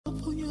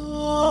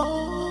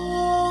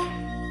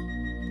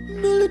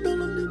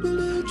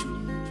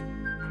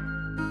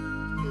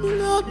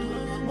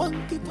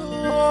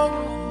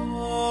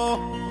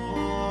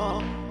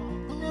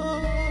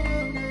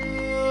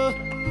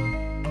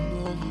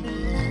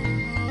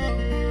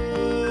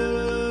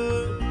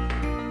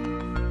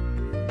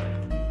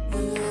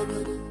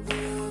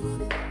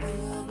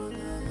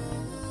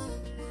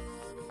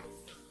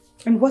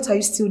And what are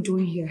you still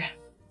doing here?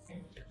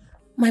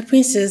 My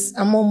princess,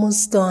 I'm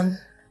almost done.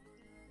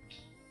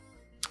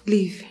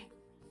 Leave.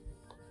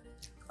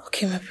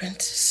 Okay, my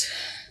princess.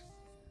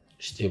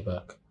 Stay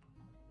back.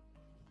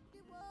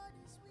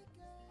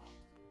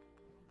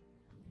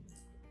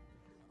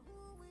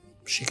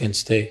 She can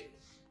stay.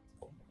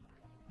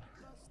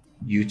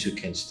 You two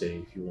can stay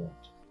if you want.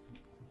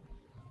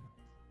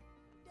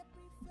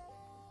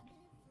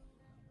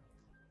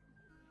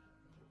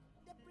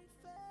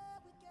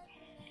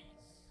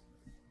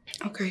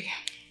 Okay.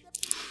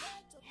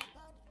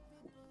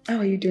 How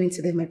are you doing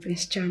today, my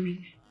Prince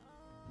Charming?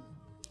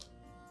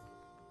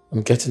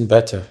 I'm getting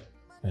better,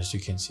 as you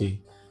can see.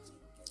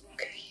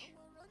 Okay.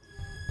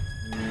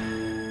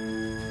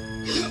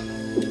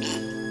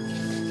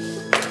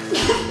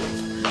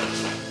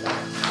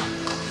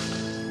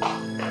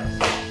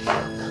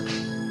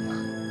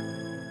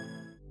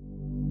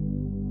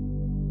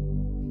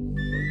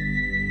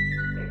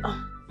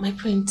 My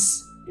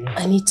prince,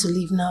 I need to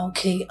leave now,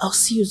 okay? I'll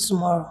see you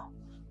tomorrow.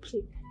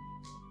 Please.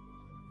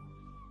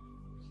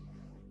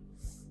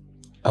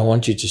 I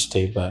want you to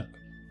stay back.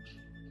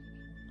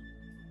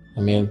 I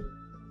mean,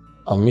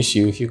 I'll miss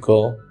you if you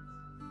go.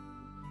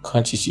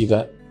 Can't you see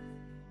that?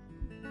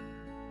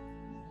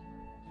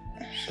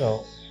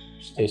 So,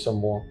 stay some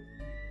more.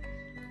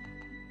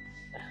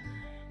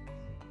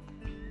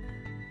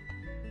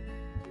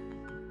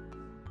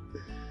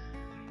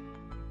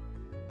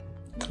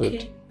 Good.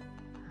 Okay.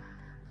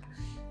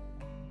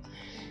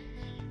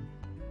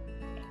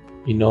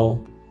 You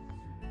know,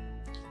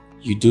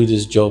 you do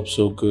this job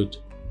so good.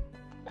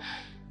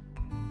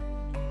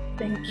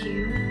 Thank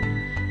you.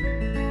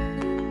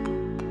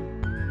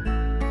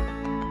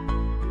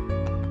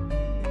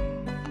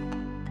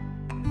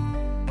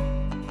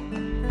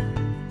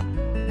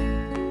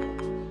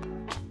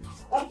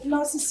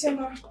 Now,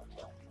 Sister.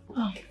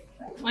 Oh,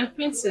 my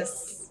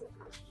princess.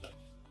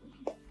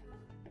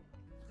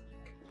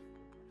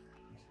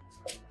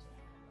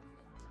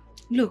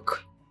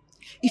 Look,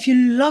 if you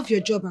love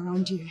your job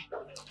around here,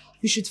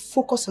 you should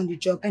focus on the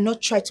job and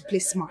not try to play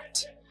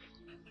smart.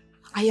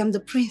 I am the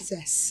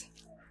princess,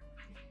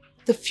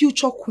 the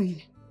future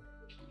queen.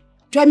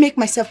 Do I make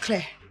myself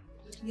clear?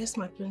 Yes,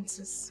 my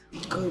princess.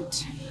 Good.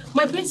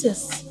 My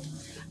princess,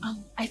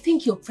 I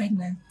think you're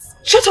pregnant.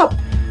 Shut up!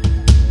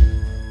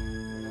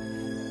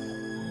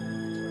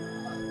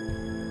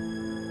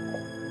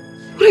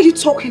 What are you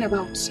talking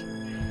about?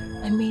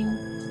 I mean,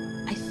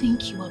 I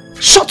think you are...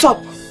 Shut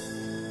up!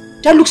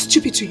 That looks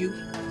stupid to you.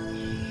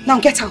 Now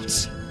get out.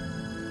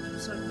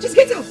 Sorry. Just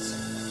get out.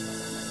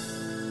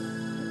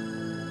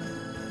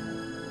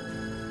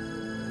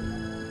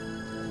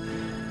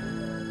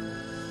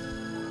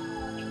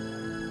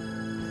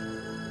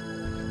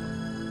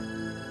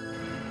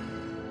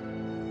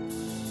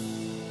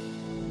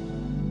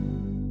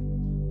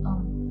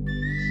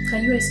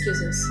 Can you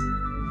excuse us?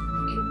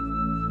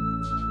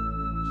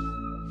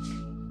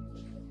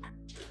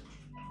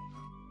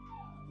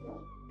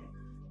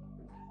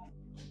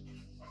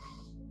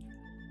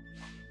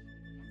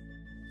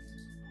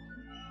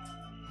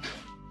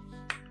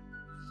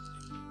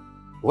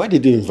 Why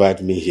did you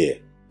invite me here?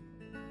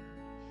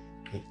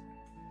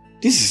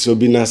 This is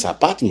Obina's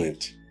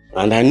apartment,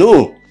 and I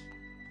know.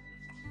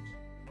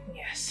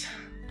 Yes.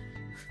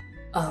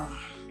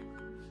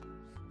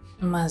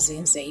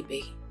 Mazin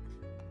Zaibe,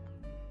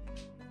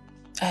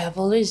 I have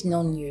always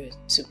known you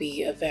to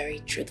be a very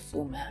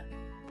truthful man.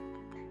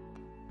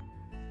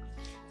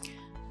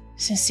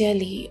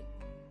 Sincerely,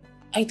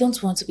 I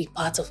don't want to be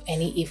part of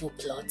any evil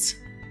plot.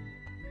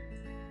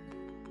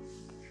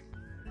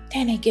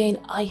 Then again,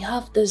 I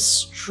have this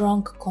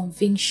strong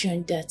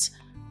conviction that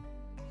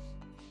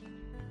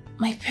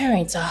my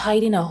parents are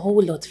hiding a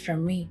whole lot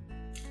from me.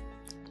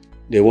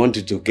 They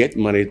wanted to get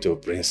married to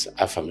Prince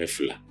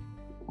Afamefula.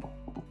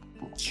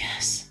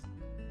 Yes.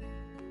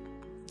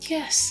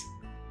 Yes.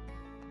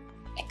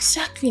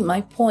 Exactly my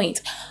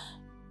point.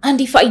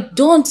 And if I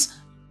don't,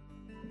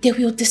 they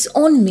will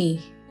disown me.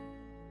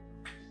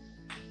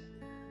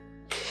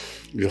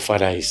 Your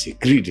father is a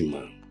greedy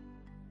man.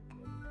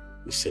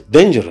 He's a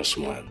dangerous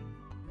man.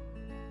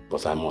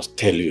 But I must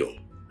tell you.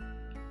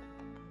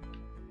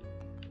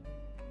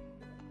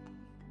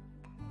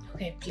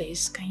 Okay,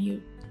 please, can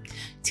you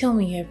tell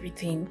me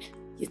everything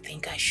you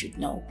think I should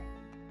know?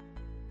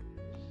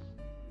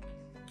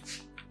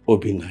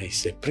 Obina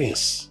is a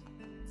prince.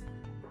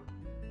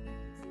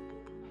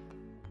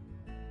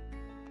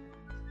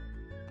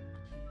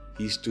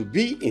 He's to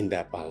be in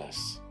that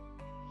palace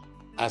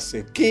as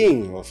a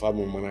king of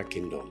Amumana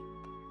kingdom.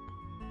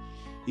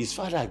 His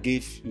father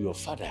gave your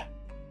father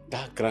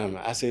that crown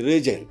as a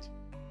regent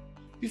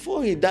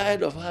before he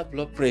died of high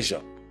blood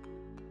pressure.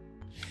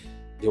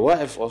 The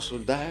wife also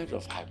died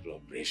of high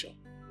blood pressure.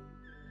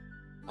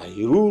 And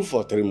he ruled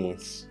for 3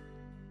 months.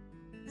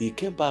 He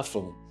came back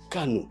from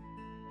Kanu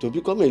to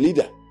become a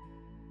leader.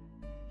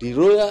 The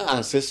royal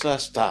ancestral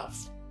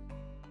staff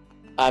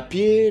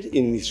appeared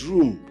in his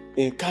room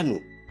in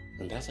Kanu,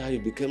 and that's how he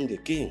became the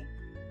king.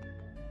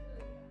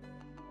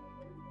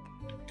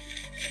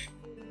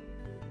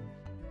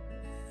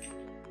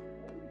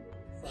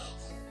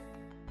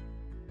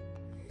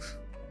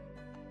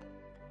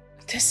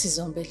 This is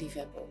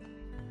unbelievable.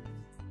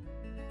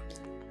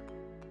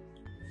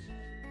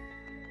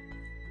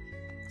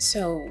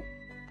 So,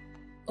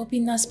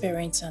 Obina's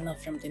parents are not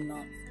from the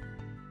north?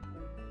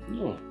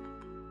 No.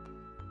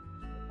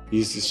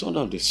 He's the son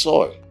of the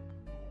soil.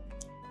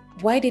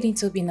 Why didn't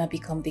Obina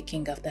become the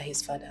king after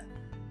his father?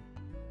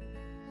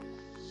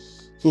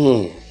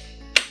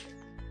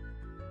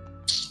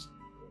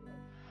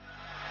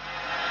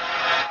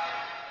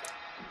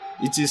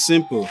 It is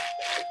simple.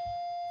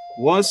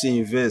 Once you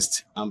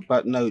invest and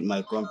partner with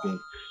my company,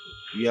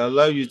 we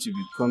allow you to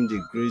become the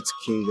great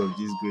king of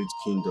this great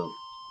kingdom.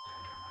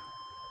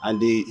 And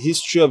the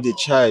history of the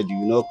child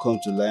will not come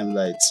to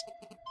limelight.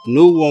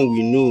 No one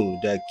will know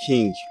that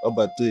King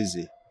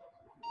Obatoeze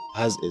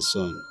has a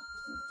son.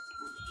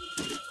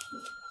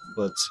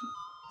 But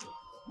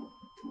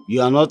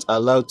you are not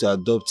allowed to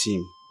adopt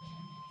him.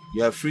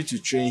 You are free to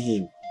train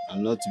him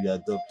and not to be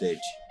adopted.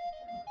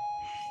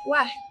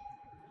 Why?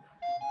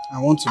 I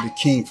want to be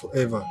king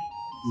forever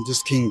in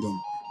this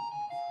kingdom.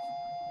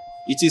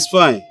 It is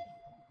fine.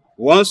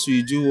 Once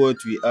we do what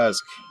we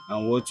ask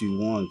and what we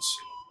want,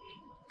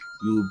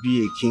 you will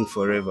be a king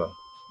forever.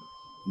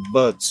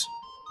 But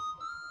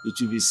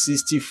it will be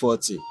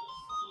 60-40.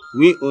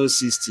 We own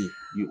 60,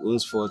 you own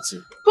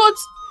 40. But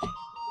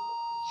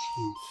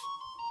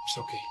it's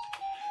okay.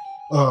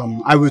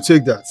 I will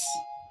take that.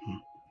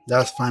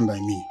 That's fine by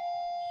me.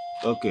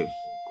 Okay.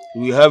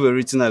 We have a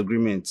written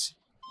agreement.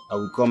 I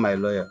will call my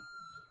lawyer.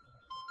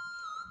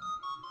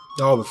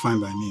 That will be fine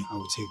by me. I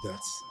will take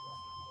that.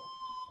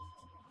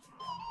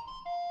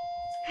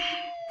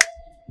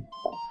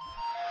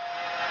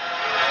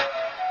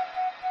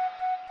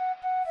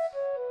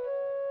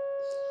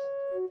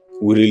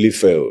 We really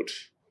failed.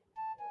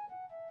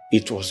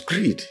 It was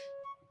greed.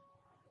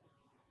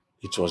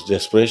 It was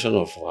desperation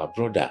of our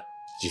brother,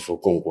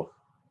 Jifokongwa.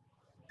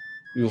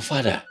 Your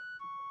father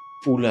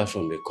pulled her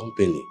from the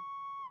company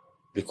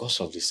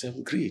because of the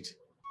same greed.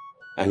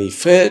 And he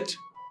felt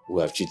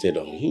we have cheated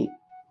on him.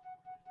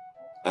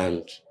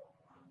 And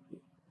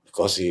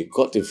because he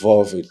got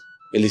involved with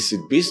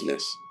illicit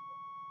business,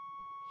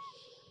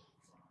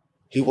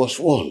 he was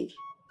warned.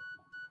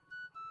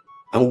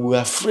 And we were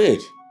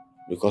afraid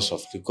because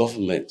of the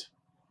government.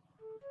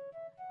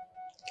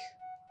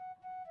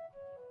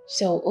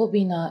 So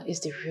Obina is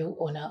the real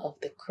owner of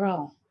the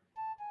crown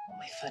on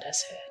my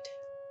father's head.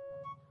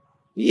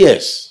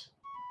 Yes.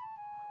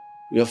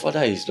 Your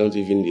father is not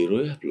even the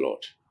royal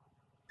blood.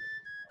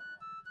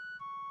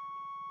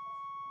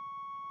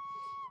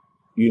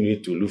 You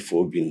need to look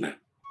for Obina.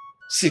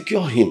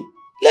 Secure him.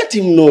 Let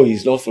him know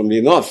he's not from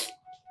the north.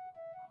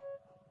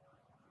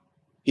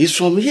 He's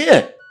from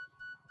here.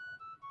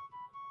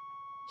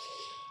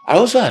 I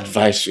also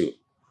advise you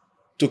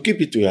to keep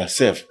it to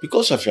yourself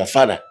because of your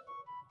father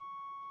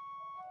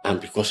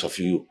and because of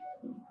you.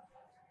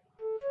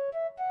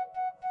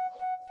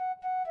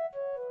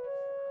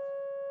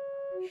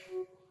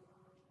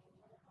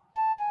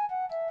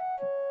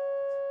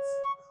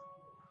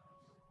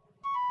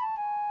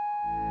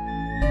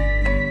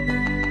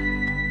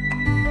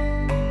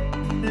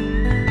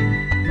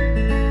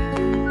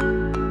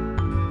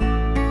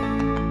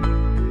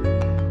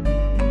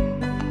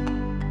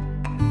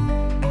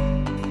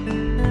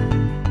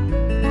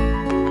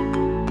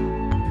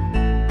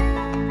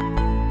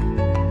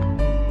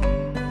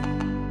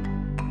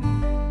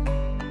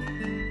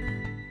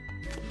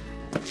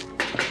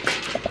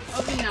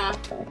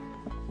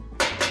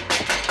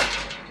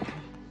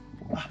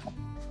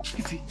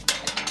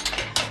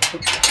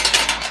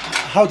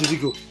 How did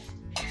it go?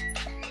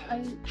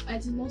 I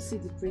did not see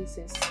the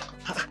princess.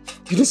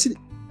 You didn't see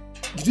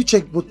Did you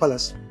check both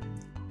palace?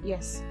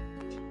 Yes.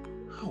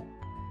 How?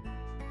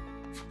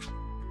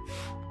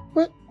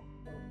 Well,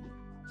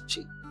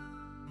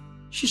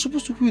 she's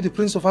supposed to be with the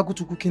prince of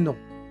Agutuku kingdom.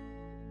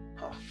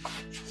 Oh,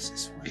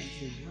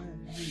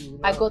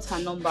 I got her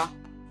number.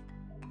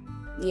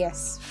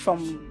 Yes, from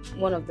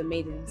one of the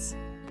maidens.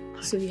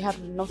 So you have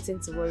nothing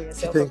to worry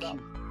yourself about. Thank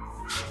you.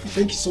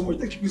 Thank you so much.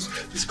 Thank you.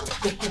 Please come.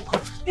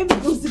 Let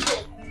me close the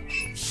door.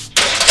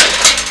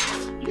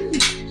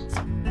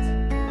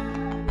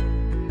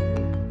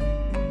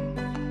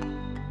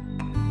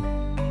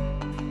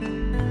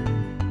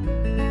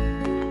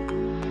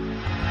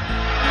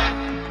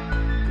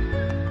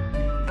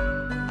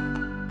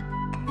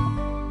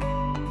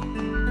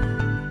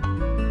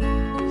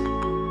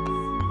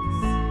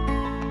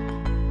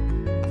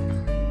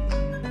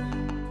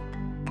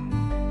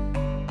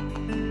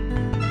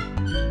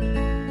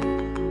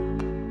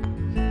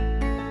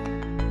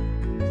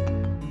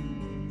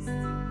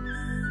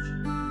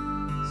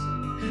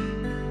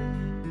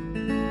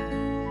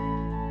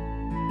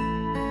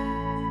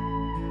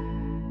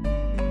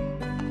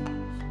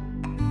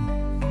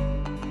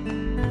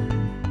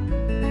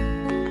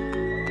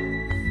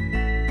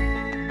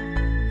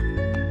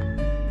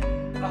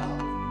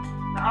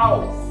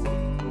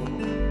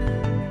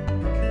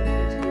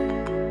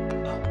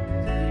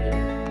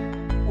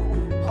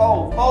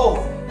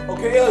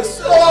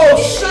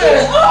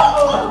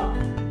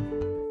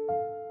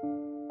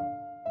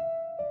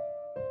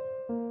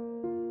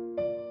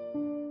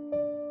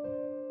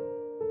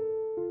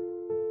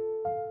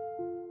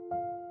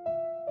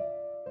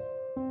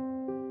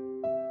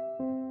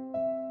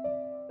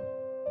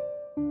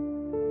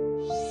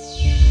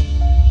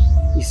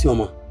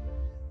 Isioma.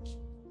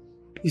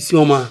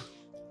 Isioma.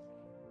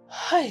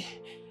 Hi,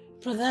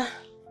 brother.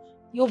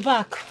 You're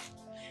back.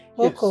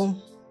 Welcome.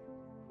 Yes.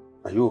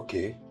 Are you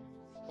okay?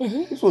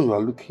 Mm-hmm. This one you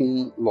are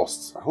looking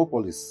lost. I hope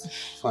all is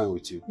fine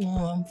with you. No,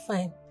 I'm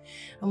fine.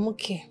 I'm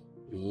okay.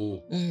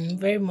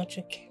 Very much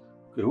okay.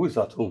 Okay, who is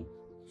at home?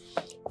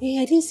 Hey,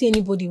 I didn't see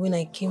anybody when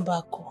I came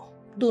back.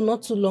 Though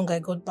not too long I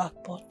got back,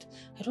 but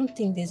I don't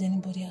think there's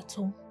anybody at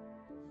home.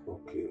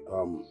 Okay,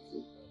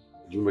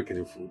 did you make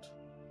any food?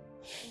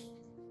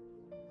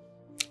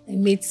 I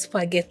made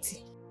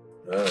spaghetti.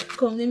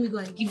 Come, let me go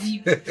and give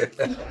you.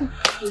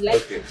 You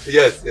like okay.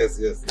 Yes.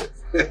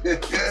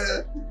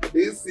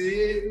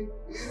 Easy.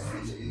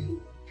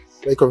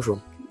 Where you come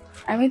from?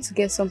 I went to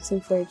get something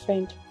for a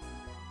friend.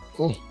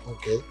 Oh,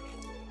 okay.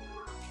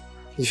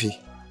 Ify.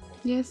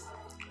 Yes.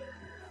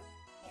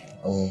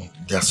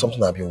 There's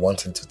something I've been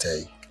wanting to tell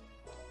you.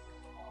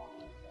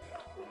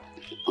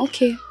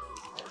 Okay.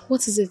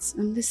 What is it?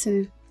 I'm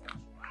listening.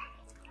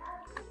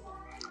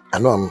 I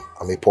know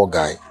I'm a poor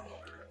guy.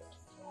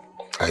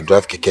 I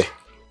drive keke.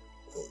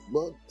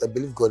 But I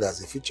believe God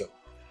has a future.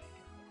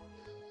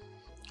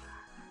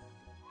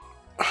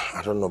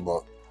 I don't know,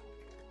 but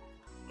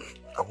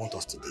I want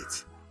us to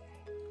date.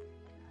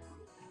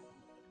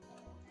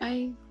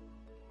 I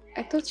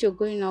thought you were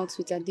going out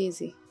with your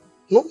Daisy.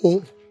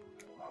 No.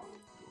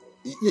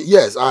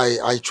 Yes,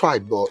 I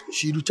tried, but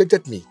she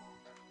rejected me.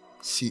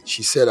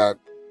 She said that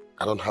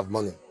I don't have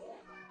money.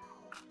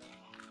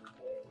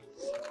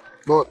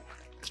 But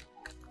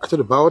I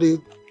thought about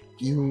it.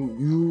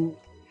 You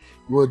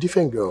were a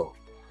different girl.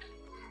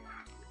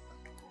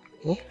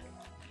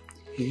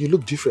 You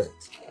look different.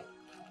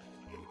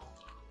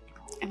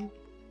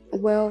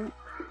 Well,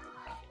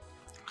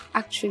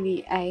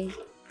 actually, I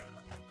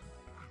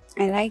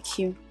like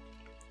you.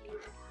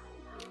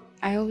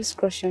 I always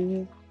crush on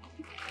you.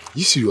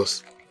 You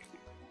serious?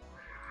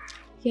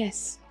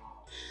 Yes.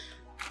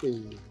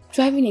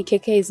 Driving a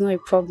keke is not a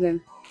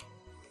problem.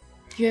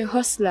 You're a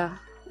hustler.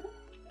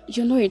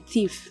 You're not a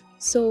thief.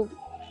 So,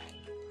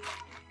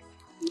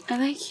 I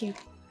like you.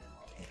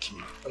 Thank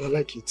you. And I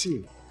like you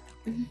too.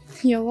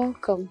 You're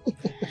welcome.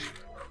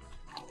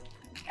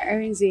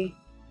 Arinze,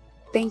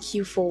 thank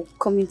you for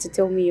coming to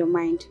tell me your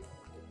mind.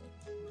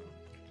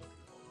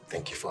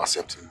 Thank you for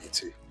accepting me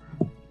too.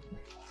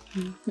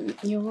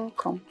 You're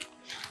welcome.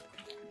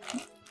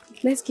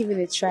 Let's give it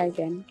a try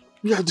then.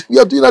 We are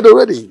doing that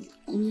already.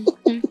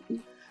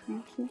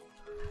 Okay.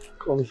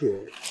 Come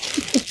here.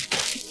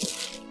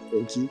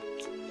 Thank you.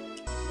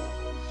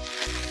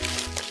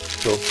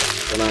 So,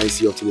 can I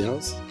see you up to the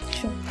house?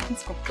 Sure,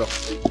 let's go. Come.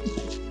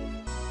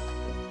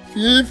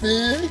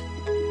 Fifi!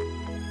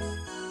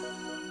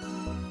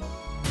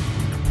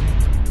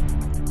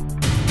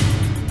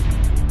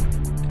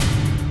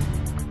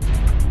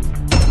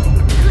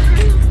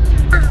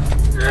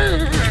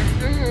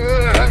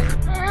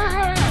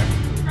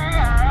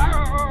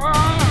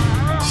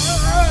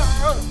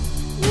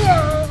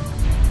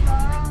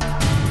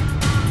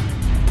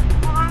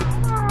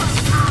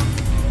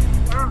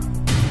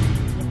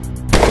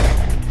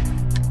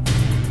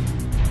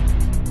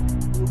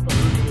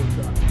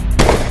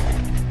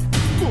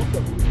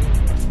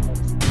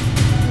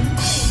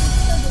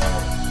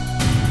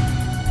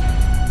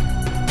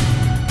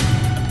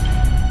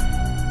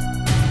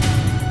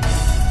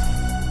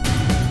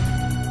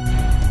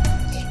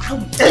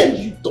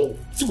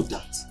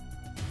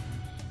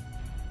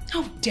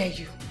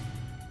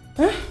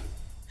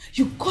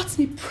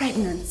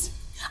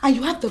 And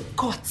you have the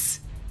guts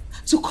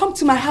to come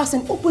to my house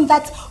and open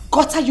that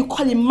gutter you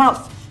call a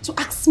mouth to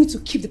ask me to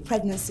keep the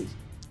pregnancy.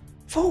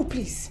 For who,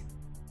 please?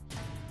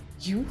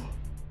 You?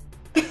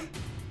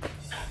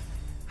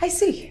 I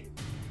see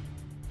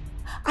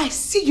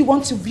you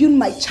want to ruin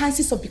my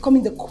chances of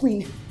becoming the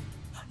queen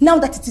now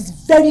that it is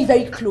very,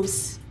 very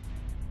close.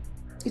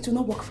 It will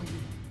not work for you.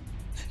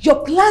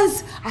 Your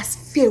plans has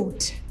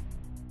failed.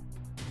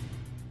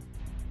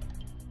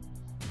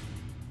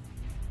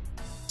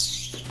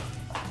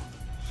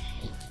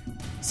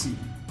 See,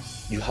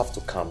 you have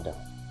to calm down,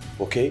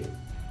 okay?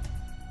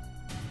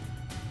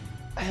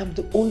 I am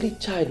the only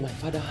child my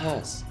father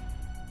has.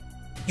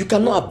 You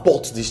cannot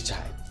abort this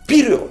child,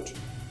 period.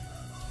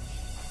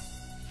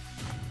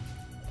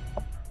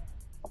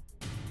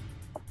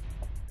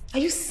 Are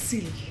you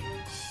silly?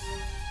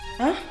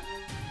 Huh?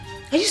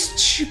 Are you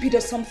stupid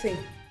or something?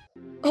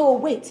 Oh,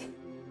 wait.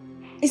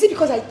 Is it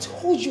because I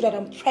told you that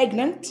I'm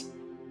pregnant?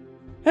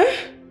 Huh?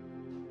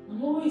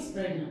 I'm always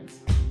pregnant.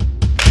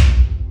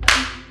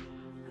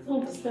 I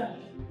don't understand.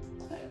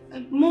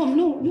 Mom,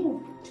 no.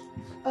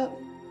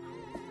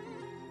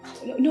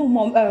 No,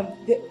 Mom.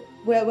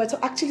 We're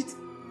actually...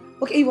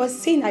 Okay, he was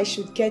saying I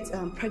should get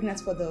pregnant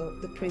for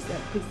the Prince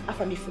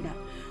Afamifuna.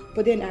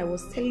 But then I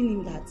was telling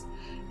him that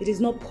it is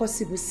not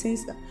possible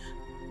since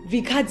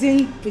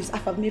regarding Prince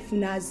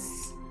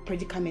Afamifuna's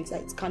predicament,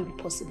 that it can't be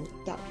possible.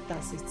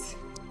 That's it.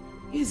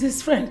 He's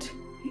his friend.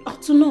 You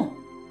ought to know.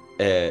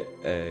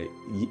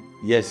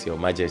 Yes, Your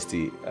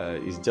Majesty.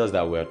 It's just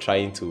that we're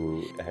trying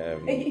to...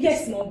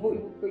 Yes, no, but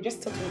we're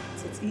just talking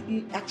about it.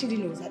 He actually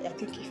knows. I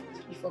think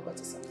he forgot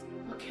something.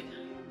 Okay,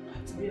 I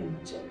have to be on my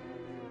job.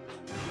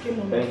 Okay,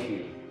 Mom. Thank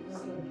you.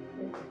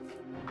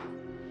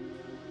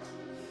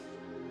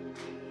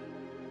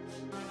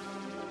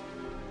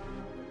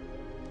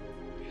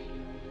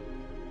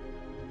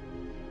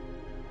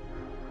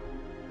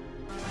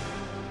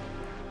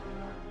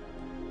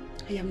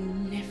 I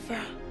am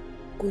never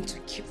going to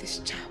keep this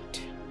child.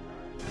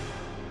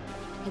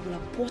 I will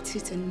abort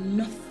it and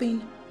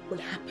nothing will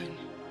happen.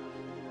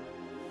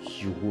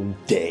 You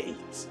won't dare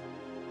it.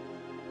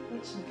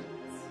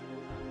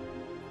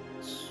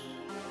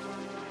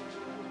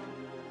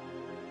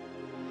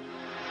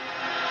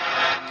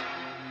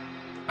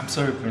 I'm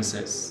sorry,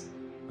 Princess,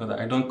 but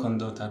I don't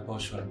conduct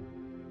abortion.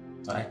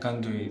 I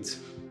can't do it.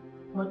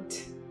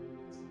 What?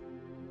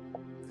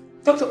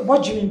 Doctor,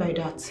 what do you mean by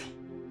that?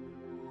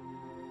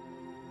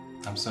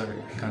 I'm sorry,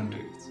 I can't do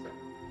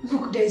it.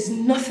 Look, there is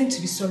nothing to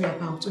be sorry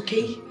about,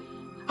 okay?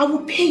 I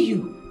will pay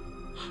you.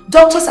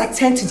 Doctors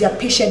attend to their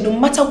patient no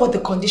matter what the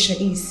condition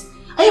is.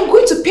 I am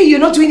going to pay you,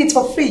 not doing it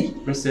for free.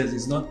 Princess,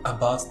 it's not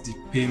about the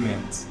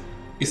payment.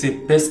 It's a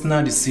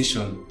personal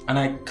decision and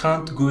I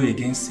can't go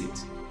against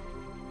it.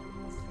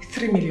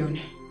 3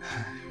 million.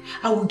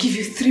 I will give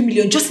you 3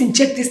 million. Just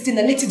inject this thing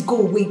and let it go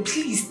away.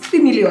 Please, 3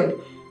 million.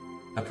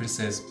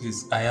 Princess,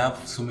 please, I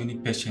have so many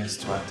patients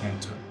to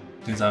attend to.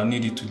 Please, I'll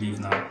need you to leave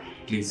now.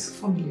 Please.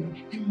 4 million.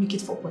 Let me make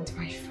it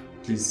 4.5.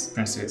 Please,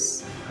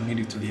 Princess, I need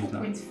you to leave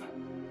now.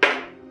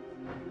 4.5.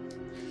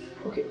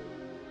 Okay,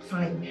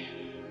 fine.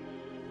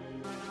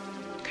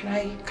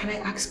 Can I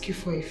ask you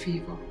for a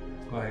favor?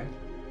 Why?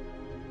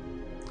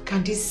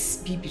 Can this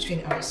be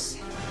between us?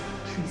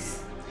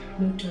 Please,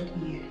 no third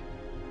ear.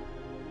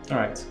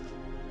 Alright.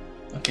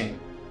 Okay.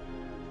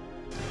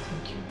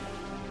 Thank you.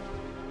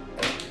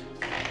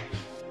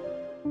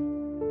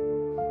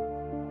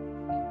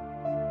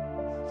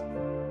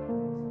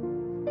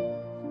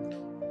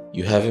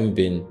 You haven't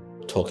been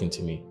talking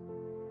to me.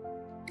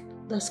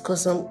 That's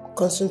because I'm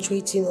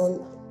concentrating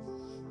on...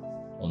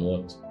 On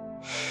what?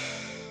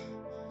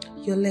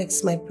 Your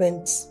legs, my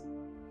prince.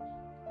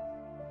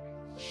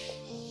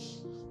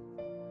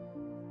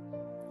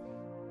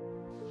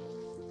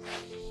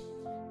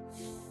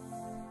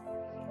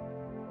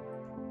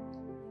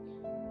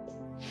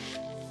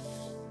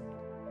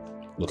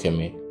 Look at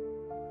me.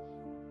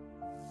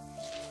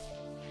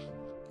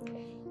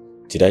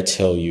 Did I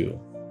tell you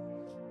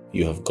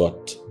you have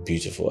got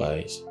beautiful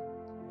eyes?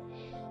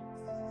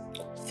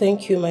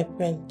 Thank you, my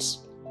prince.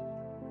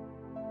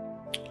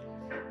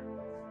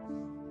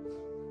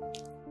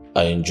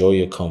 I enjoy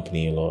your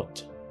company a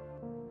lot.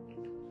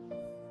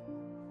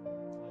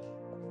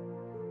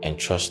 And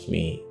trust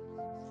me,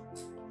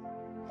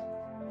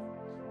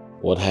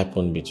 what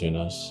happened between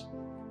us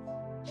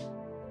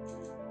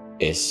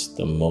is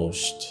the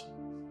most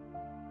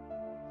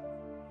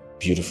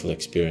beautiful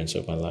experience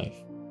of my life.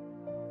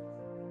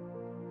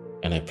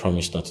 And I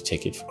promise not to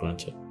take it for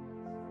granted.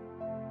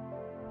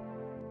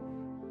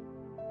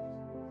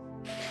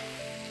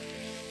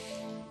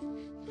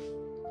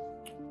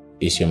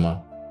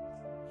 Isioma,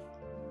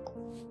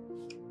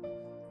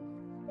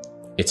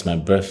 it's my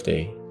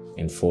birthday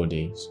in 4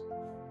 days.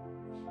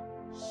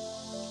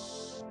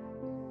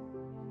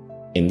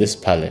 In this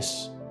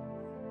palace,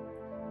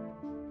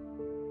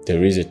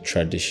 there is a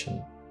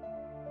tradition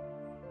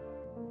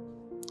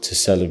to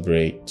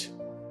celebrate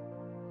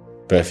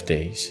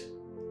birthdays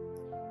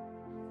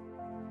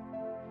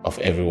of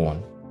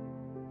everyone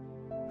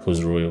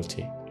who's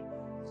royalty.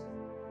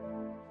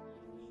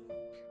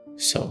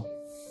 So,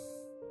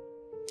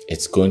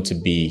 it's going to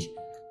be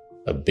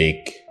a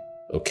big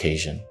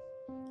occasion.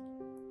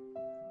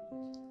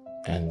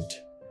 And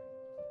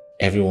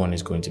everyone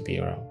is going to be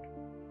around.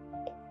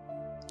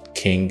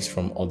 Kings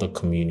from other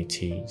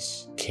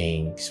communities,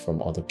 kings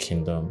from other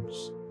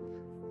kingdoms.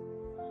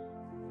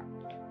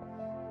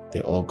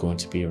 They're all going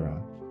to be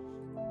around.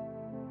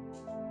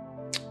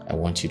 I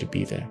want you to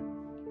be there.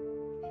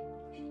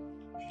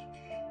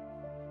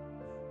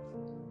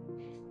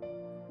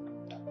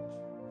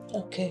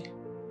 Okay.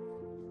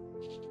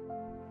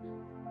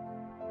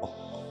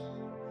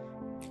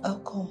 I'll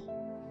come.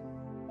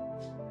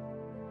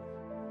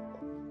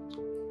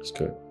 It's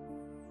good.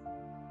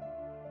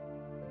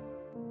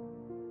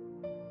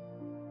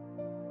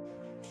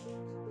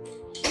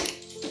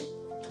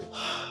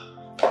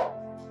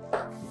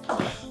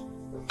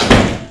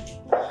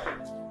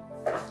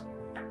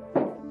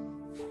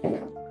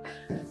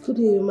 Good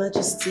day, Your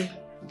Majesty.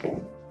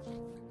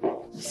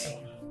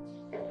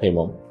 Hey,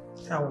 Mom.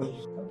 How are you?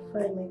 I'm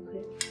fine, my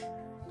queen.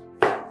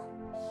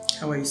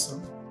 How are you,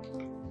 son?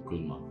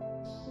 Good, Mom.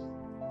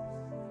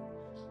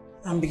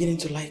 I'm beginning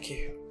to like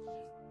you.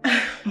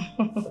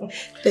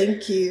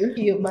 Thank you,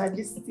 Your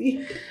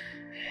Majesty.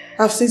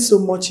 I've seen so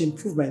much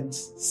improvement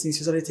since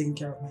you started taking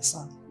care of my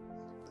son.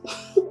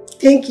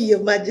 Thank you, Your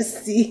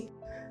Majesty.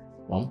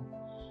 Mom?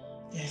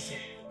 Yes, sir.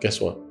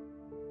 Guess what?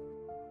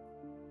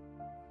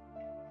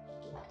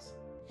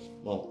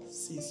 Mom.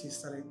 Since you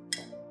started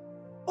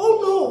Oh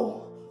no!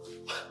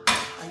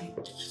 Are you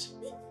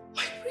kidding me?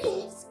 My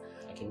prince!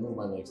 I can move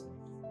my legs.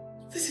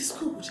 This is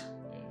good.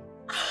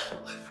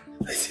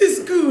 This is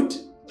good.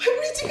 My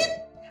prince, you can...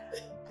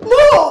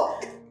 No!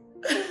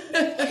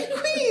 My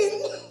queen!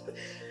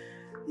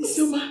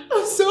 Isioma,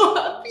 I'm so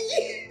happy.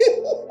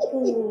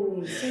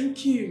 Oh,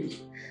 thank you.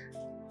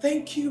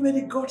 Thank you. May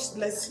the gods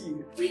bless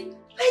you. My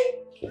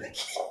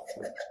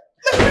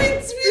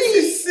prince, really? This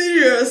is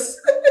serious.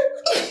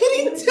 You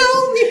didn't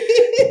tell me.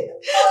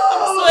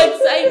 I'm so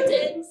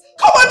excited.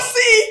 Come and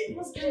see.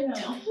 What's going on?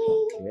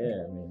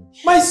 Yeah, I mean.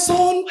 My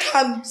son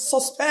can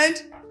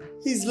suspend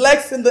his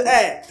legs in the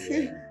air.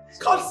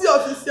 Courtesy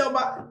of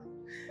Isioma.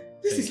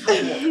 This is how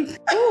it works.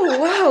 Oh,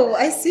 wow.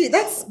 I see.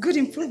 That's good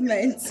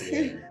improvement.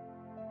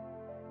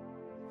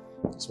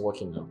 It's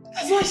working now.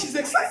 That's why she's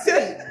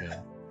excited.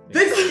 Yeah.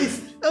 This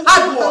is I'm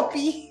hard so work.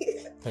 happy.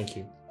 Thank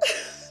you.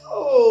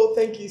 Oh,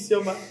 thank you,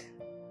 Isioma.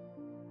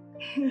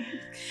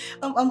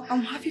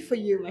 I'm happy for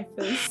you, my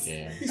friends.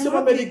 Yeah.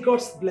 Isioma, may the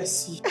gods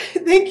bless you.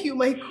 Thank you,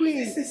 my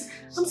queen.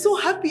 I'm so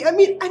happy. I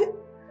mean,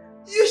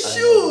 You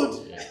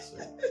should. Yes,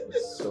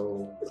 it's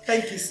so.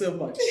 Thank you so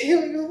much.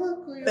 You're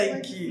welcome.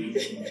 Thank you.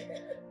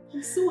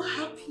 I'm so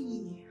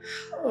happy.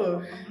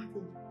 Oh,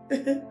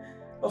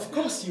 of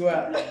course you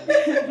are.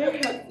 Very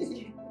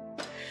happy.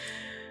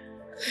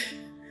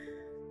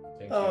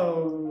 Thank you.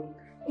 Oh.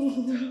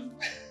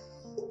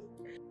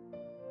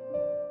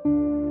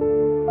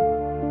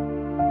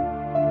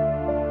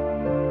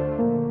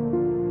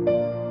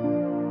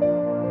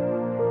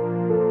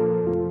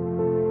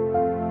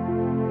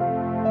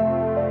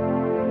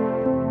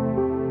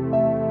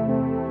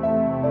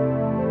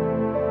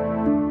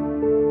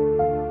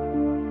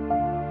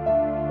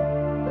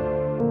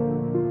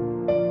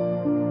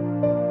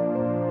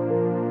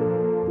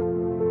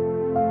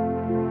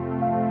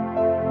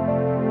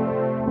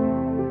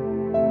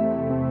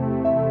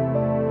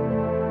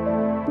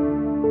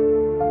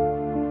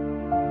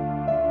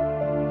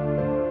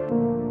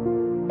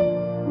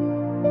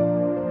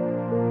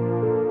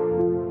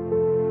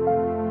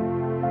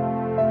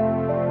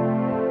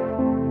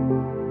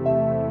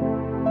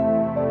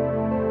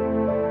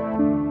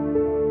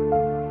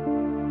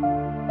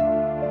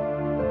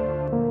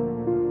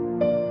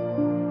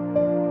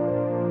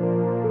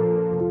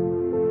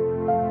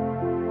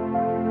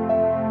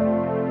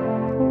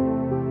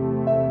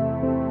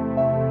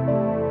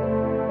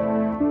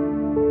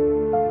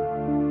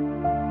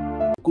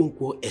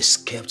 Okonkwo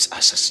escaped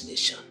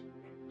assassination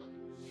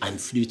and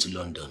flew to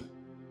London.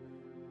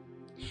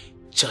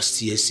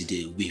 Just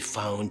yesterday, we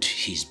found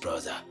his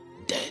brother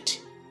dead.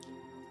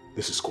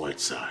 This is quite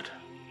sad.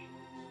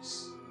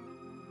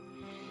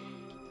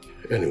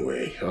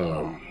 Anyway,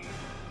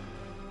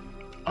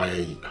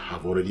 I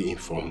have already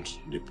informed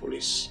the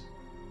police.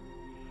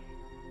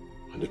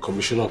 And the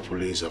Commissioner of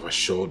Police have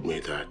assured me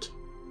that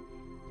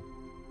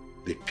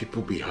the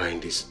people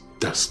behind this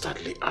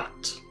dastardly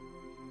act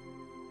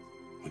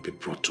will be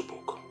brought to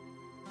book.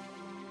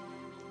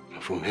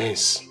 And from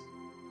hence,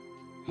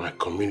 my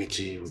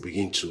community will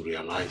begin to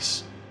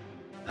realize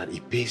that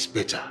it pays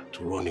better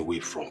to run away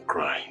from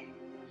crime.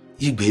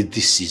 Igwe,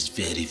 this is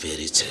very,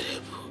 very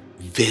terrible.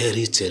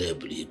 Very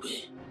terrible,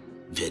 Igwe.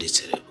 Very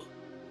terrible.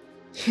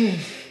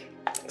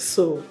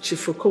 So,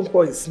 Chief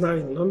Okonkwo is now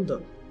in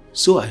London.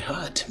 So I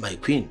heard, my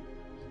queen.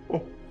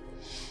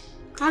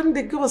 And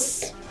the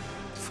goes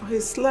for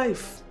his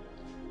life.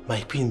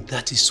 My queen,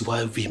 that is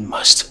why we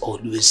must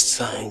always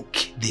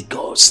thank the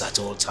gods at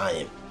all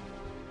time.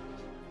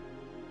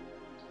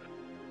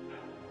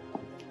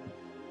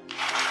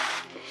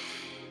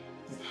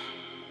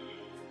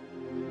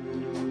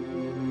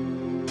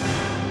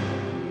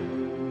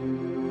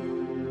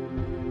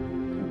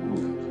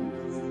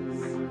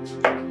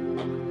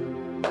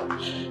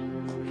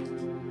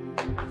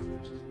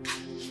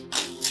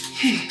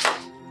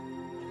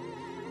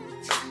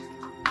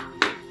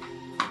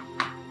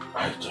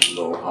 I don't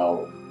know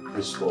how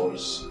these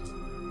boys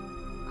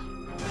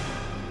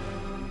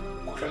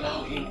could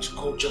allow him to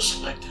go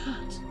just like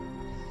that.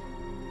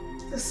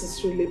 This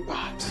is really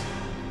bad.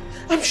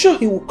 I'm sure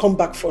he will come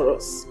back for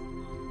us.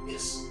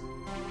 Yes.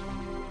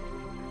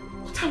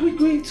 What are we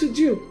going to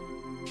do?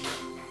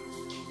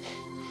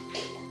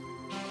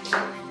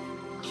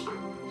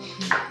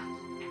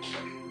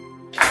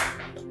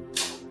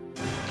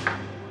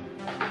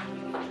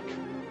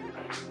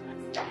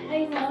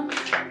 Hi, Mom.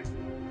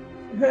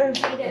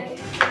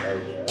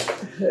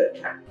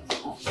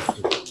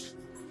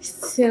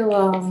 So,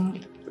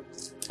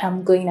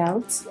 I'm going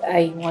out.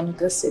 I want to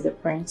go see the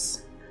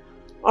prince.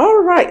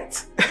 All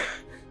right.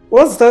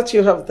 What's that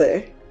you have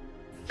there?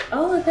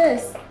 Oh,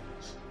 this.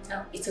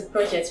 Oh, it's a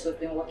project we've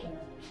been working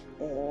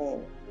on.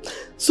 Oh.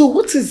 So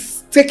what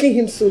is taking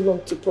him so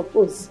long to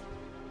propose?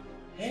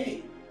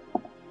 Hey,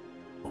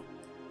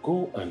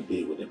 go and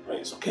be with the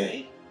prince,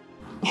 okay?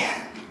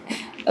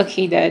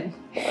 Okay, Dad.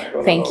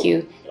 Thank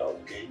you.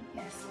 Okay.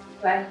 Yes.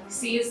 Bye.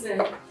 See you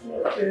soon.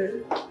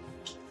 Okay.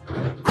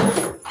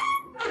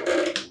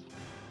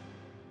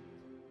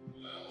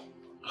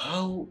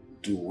 How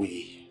do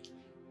we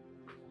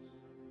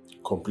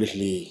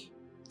completely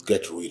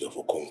get rid of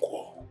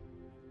Okonkwo.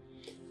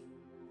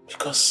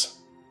 Because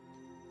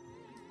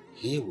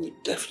he will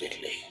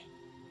definitely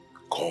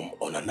come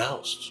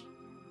unannounced.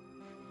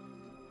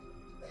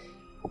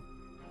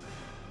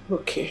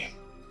 Okay.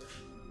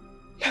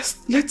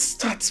 Let's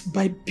start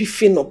by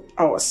beefing up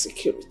our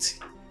security.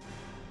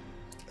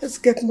 Let's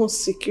get more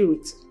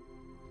security.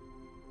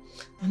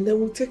 And then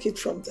we'll take it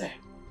from there.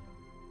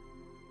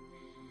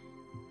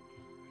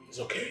 It's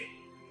okay.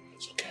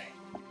 It's okay.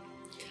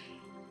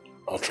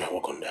 I'll try to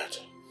work on that.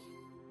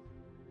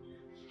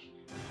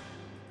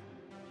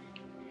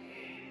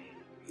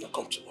 Now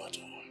come to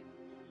water.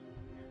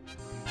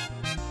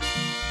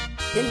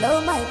 You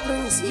know my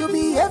prince, you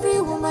be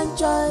every woman's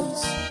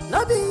choice.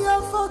 Not be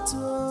your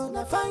photo,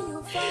 not find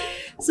you fine.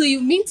 So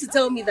you mean to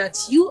tell me that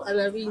you and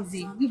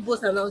Arinze, we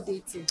both are now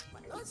dating?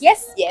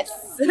 Yes.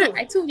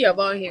 I told you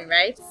about him,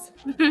 right?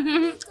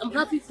 I'm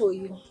happy for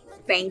you.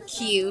 Thank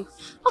you.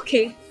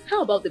 Okay,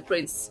 how about the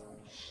prince?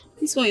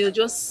 This one, you're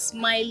just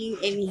smiling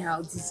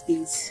anyhow these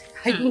days.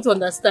 I don't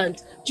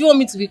understand. Do you want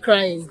me to be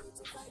crying?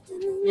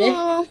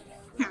 No.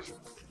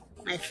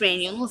 My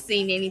friend, you're not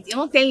saying anything. You're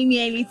not telling me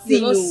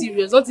anything. You're not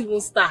serious. Don't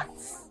even start.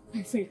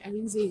 My friend,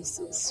 Arinze is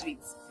so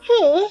sweet.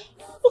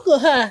 Look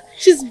at her.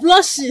 She's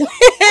blushing.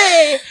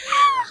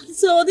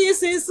 So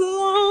this is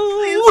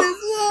love.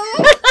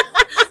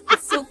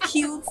 It's so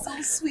cute,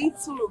 so sweet,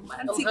 so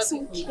romantic,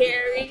 so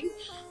caring.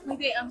 My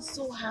day, I'm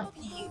so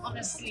happy.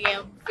 Honestly,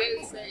 I'm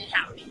very, very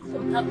happy.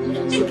 I'm happy.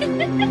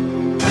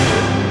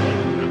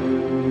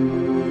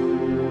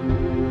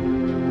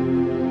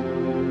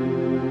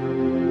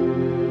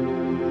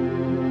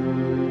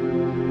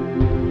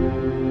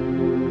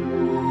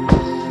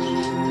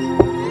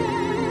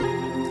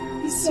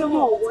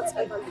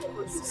 Whatever you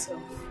call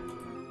yourself.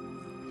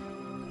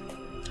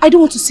 I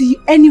don't want to see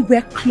you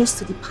anywhere close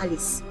to the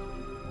palace.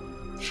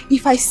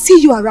 If I see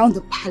you around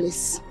the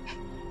palace,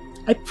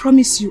 I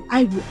promise you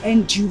I will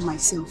end you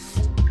myself.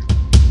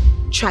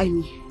 Try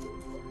me.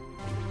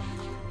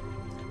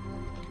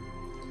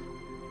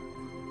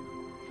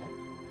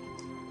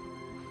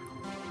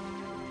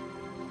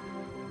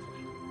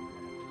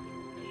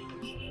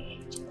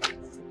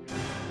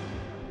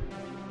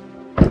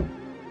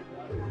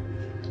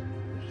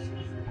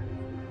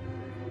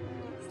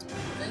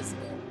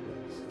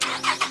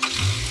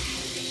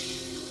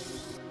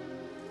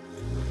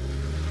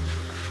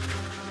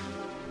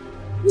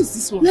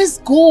 This one. Let's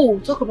go.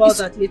 Talk about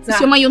that later.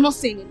 Isioma, you're not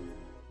saying it.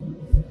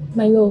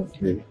 My love,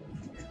 Baby.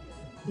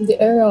 the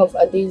era of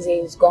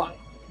Adeze is gone.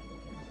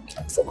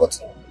 I've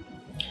forgotten.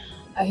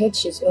 I heard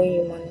she's owing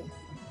you money.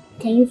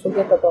 Can you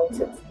forget about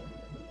it?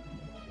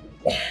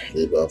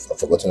 Baby, I've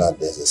forgotten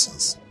Adeze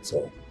since.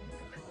 So,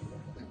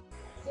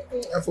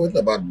 I've forgotten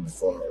about it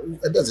before.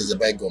 Adeze is a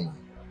bygone.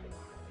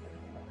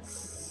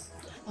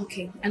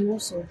 Okay, and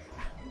also,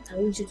 I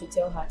want you to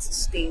tell her to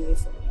stay away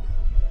from me.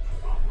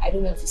 I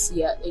don't want to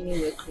see her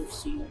anywhere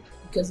close to you.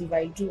 Because if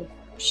I do,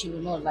 she will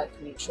not like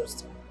me,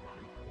 trust me.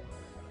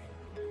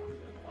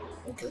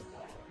 Okay.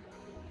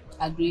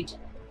 Agreed?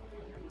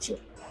 Sure.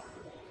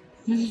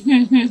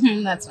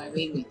 That's my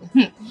baby.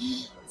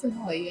 So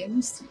how are you? I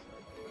missed you.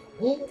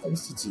 Oh, I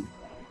missed you too.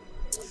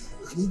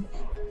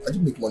 I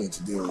didn't make money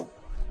today.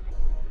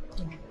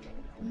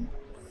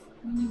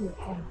 Money will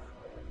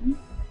come.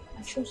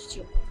 I trust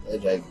you. I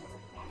drive.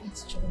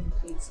 Let's join,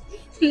 please.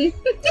 I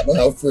don't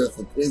have fuel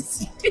for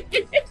crazy.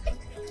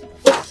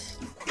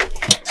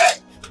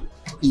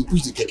 You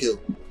push the keke.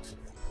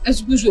 I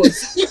should push what?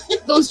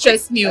 Don't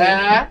stress me.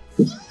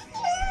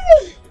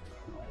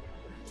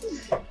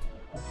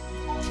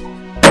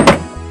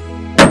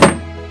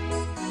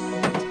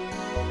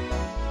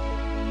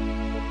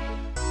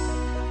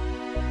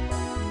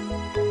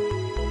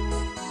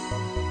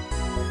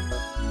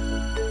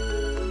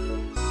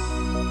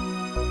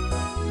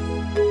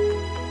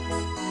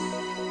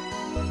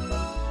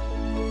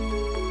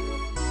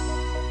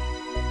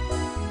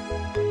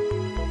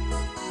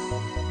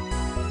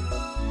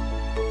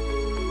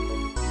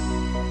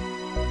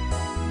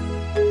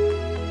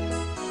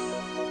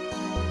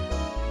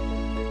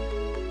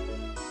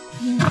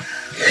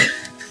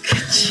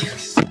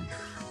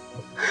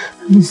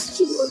 Missed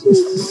you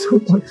so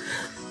much.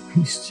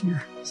 Missed you.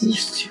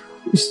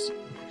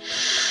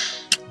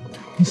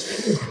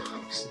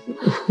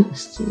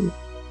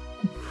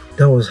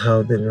 That was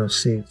how the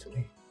nurse saved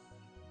me.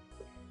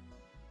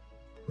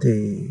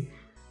 They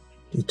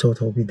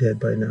thought I'll be dead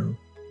by now.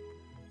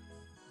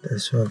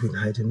 That's why I've been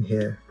hiding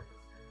here,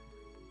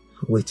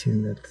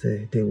 waiting that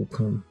the day will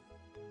come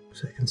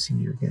so I can see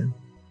you again.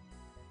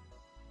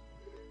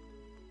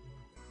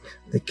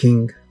 The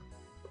king,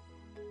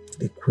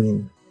 the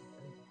queen,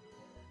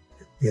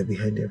 they are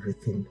behind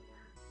everything.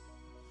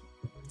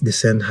 They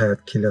sent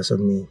hired killers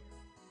on me.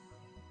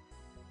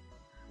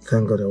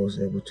 Thank God I was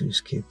able to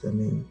escape. I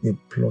mean, they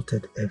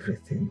plotted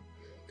everything.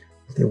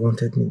 They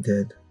wanted me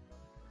dead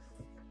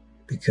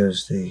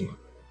because they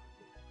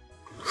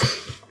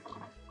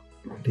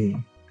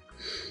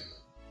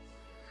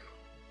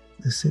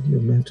said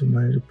you're meant to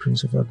marry the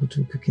Prince of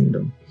Agutuku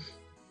Kingdom.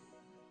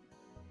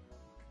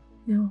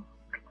 No.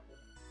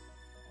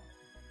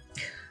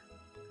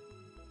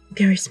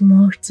 There is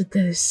more to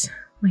this,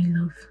 my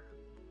love.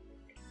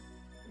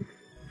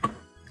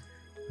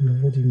 No,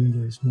 what do you mean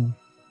there is more?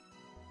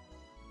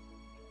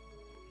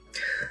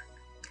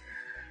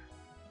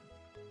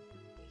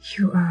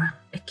 You are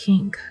a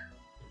king.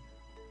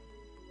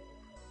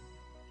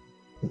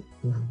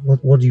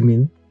 What do you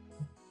mean?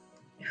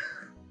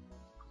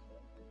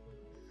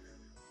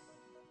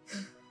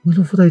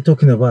 What are you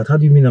talking about? How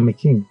do you mean I'm a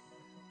king?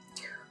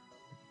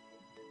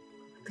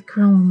 The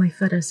crown on my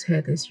father's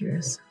head is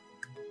yours.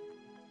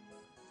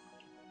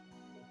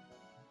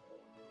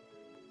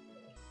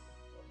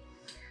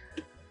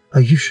 Are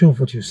you sure of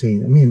what you're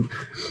saying? I mean,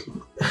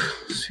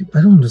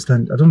 I don't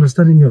understand. I don't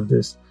understand any of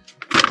this.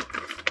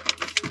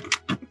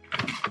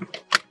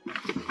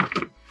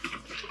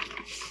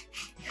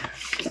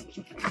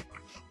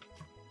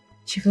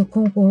 Chief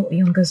Okonkwo's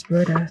youngest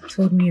brother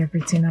told me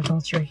everything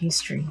about your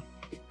history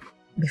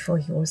before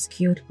he was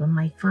killed by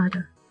my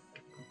father.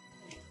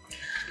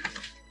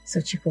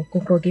 So Chief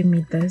Okonkwo gave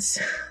me this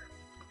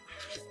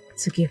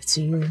to give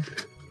to you.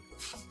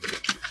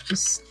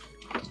 Just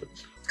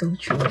go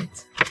through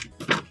it.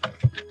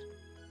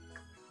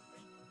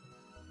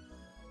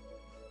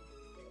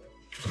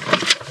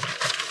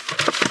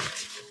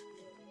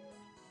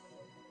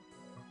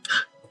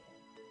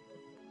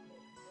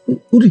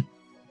 Uri,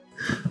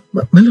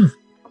 my love,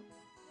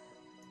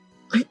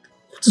 what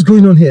is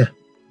going on here?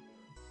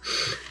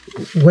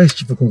 Where's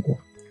Chief Okonkwo?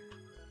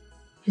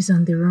 He's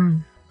on the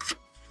run.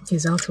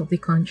 He's out of the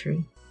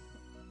country.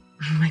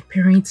 My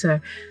parents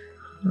are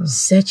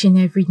searching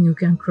every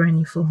nook and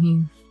cranny for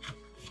him.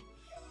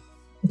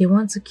 They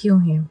want to kill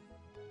him.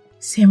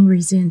 Same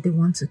reason they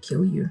want to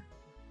kill you.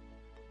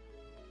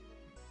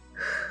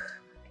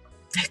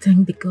 I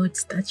thank the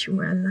gods that you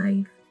were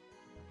alive.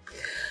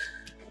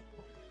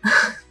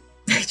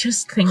 I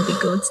just thank the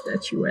gods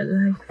that you were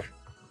alive.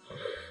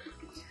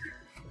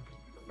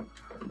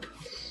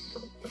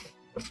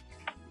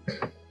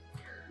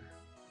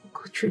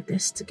 Go through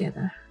this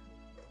together.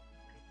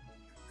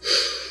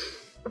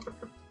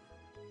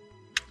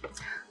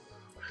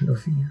 I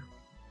love you.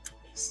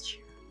 Missed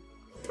you.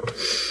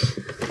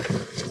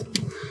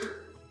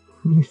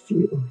 I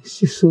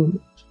miss you so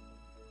much.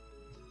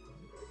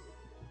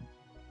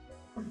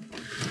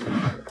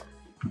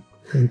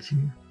 Thank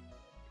you.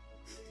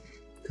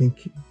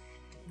 Thank you.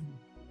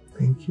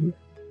 Thank you.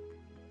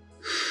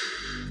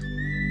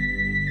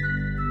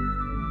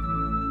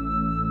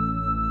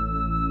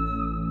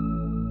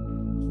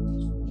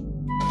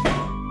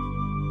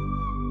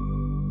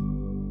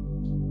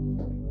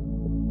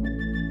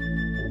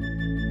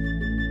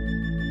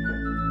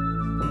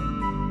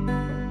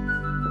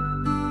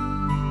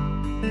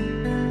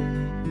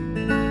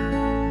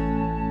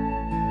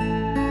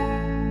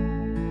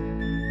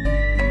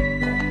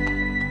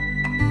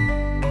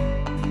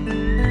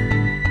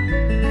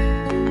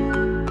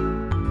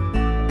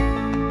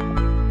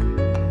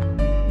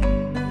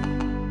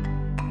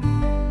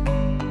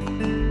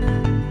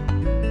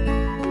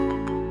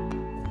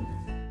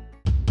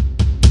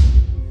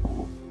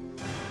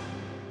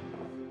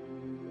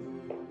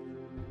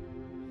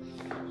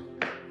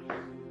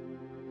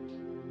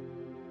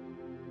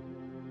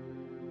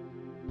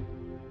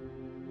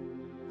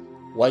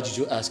 Why did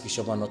you ask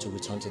Ishoma not to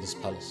return to this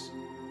palace?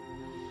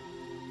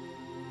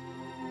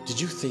 Did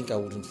you think I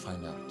wouldn't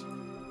find out?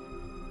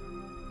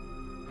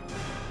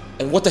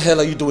 And what the hell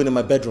are you doing in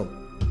my bedroom?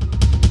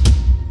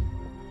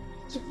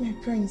 Look, my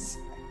prince,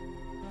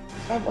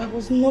 I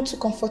was not too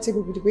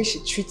comfortable with the way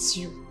she treats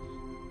you.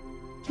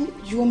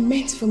 You are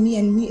meant for me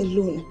and me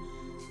alone.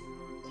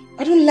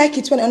 I don't like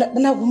it when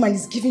another woman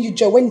is giving you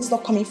joy when it's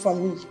not coming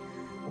from me.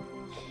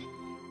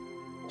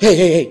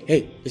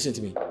 Hey, listen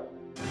to me.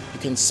 You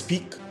can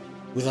speak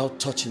without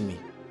touching me.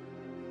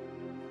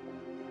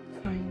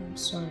 Fine, I'm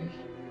sorry.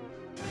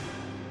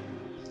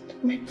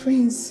 My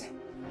prince,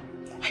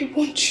 I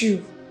want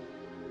you.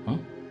 Huh?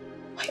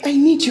 I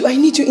need you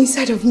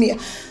inside of me.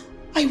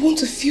 I want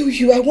to feel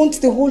you. I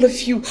want the whole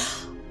of you.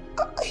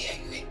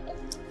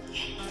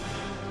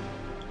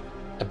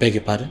 I beg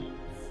your pardon?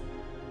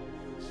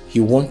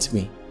 You want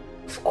me?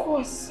 Of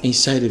course.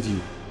 Inside of you?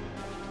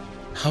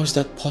 How is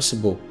that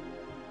possible?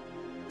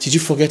 Did you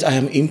forget I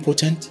am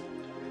impotent?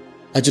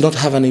 I do not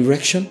have an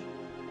erection?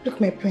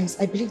 Look, my prince,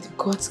 I believe the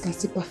gods can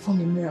still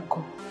perform a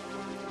miracle.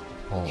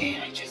 Oh. Okay,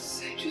 I just...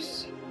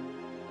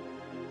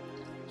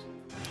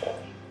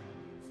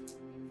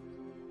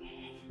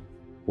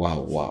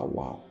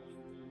 Wow.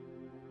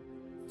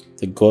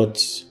 The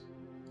gods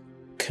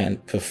can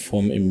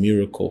perform a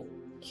miracle.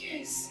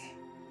 Yes.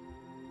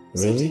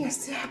 Really? Something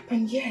has still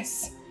happened,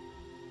 yes.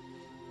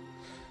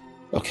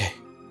 Okay.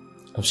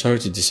 I'm sorry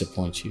to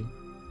disappoint you.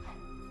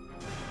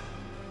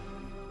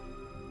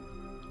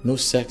 No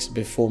sex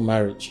before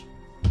marriage.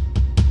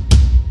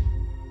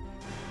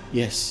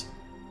 Yes.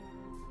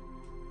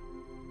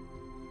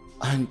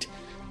 And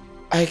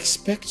I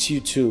expect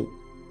you to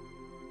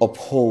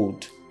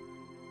uphold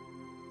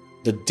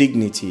the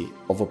dignity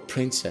of a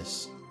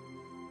princess,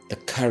 the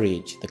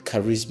courage, the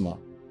charisma.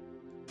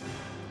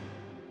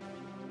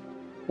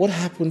 What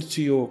happened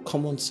to your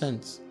common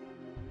sense?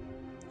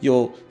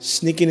 You're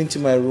sneaking into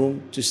my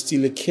room to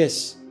steal a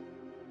kiss.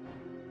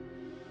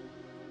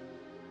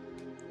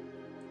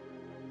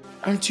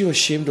 Aren't you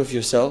ashamed of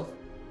yourself?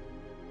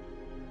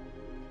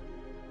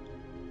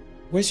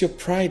 Where's your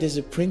pride as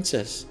a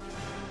princess?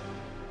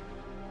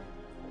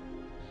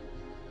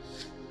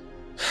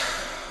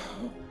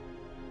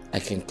 I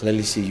can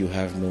clearly see you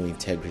have no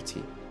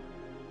integrity.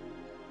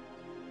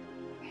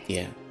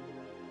 Yeah.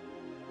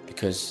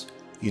 Because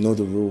you know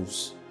the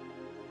rules.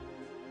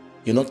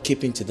 You're not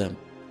keeping to them.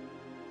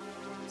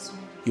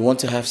 You want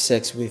to have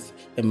sex with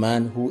a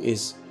man who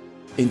is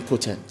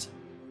impotent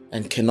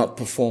and cannot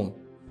perform.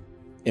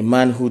 A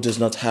man who does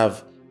not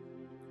have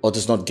or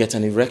does not get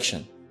an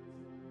erection.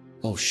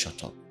 Oh,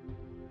 shut up.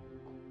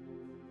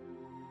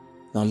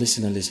 Now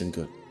listen and listen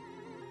good.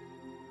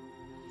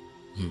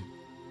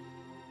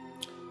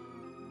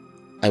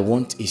 I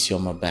want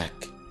Isioma back.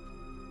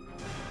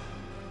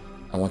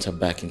 I want her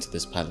back into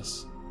this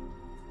palace.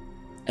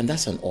 And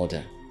that's an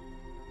order.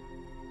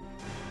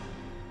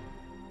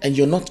 And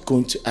you're not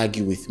going to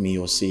argue with me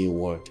or say a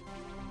word.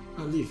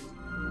 I'll leave.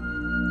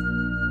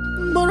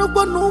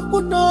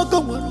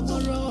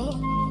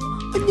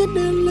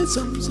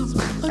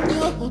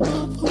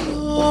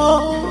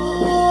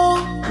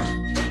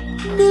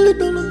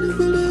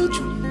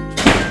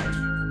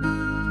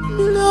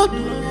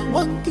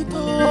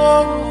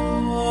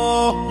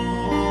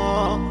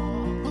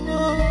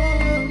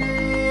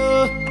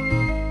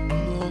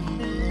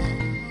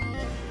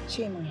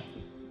 Chima,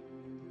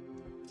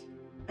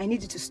 I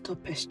need you to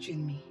stop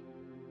pestering me.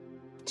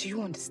 Do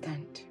you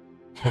understand?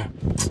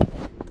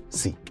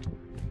 See,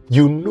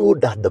 you know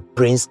that the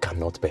prince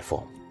cannot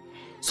perform.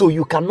 So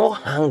you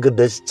cannot hang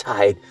this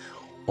child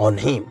on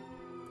him.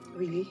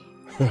 Really?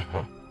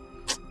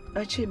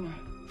 Chima,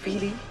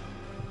 really?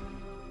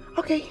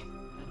 Okay.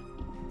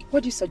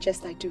 What do you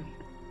suggest I do?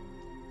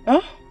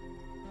 Huh?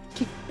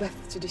 Give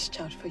birth to this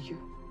child for you.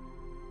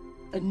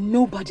 A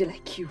nobody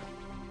like you.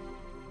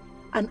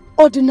 An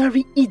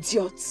ordinary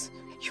idiot.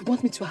 You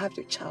want me to have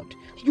your child?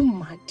 Are you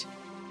mad?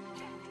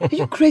 Are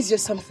you crazy or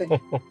something?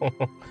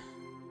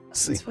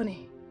 See, it's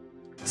funny.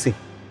 See,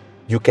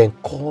 you can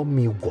call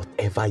me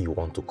whatever you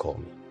want to call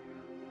me.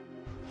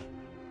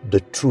 The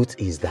truth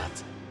is that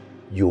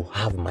you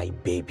have my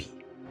baby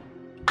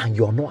and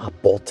you're not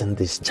aborting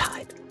this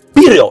child.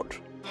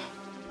 Period.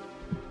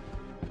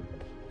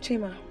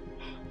 Chima,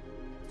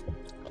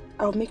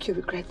 I'll make you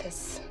regret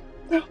this.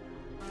 No,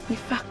 in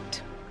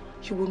fact,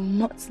 you will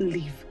not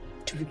live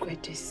to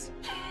regret this.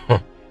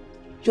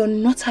 You're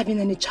not having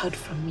any child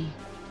from me.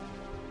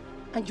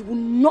 And you will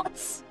not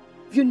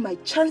ruin my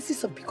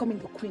chances of becoming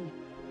the queen.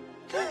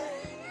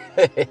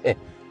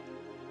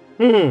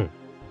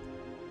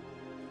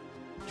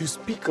 You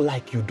speak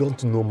like you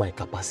don't know my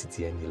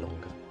capacity any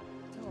longer.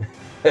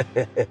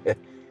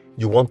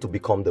 You want to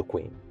become the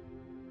queen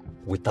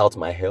without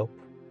my help?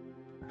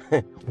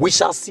 We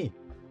shall see.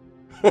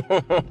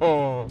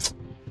 Oh.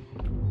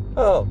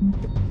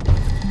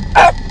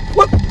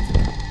 What?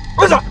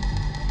 What's that?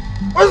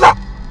 What's that?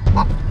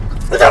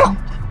 What's that?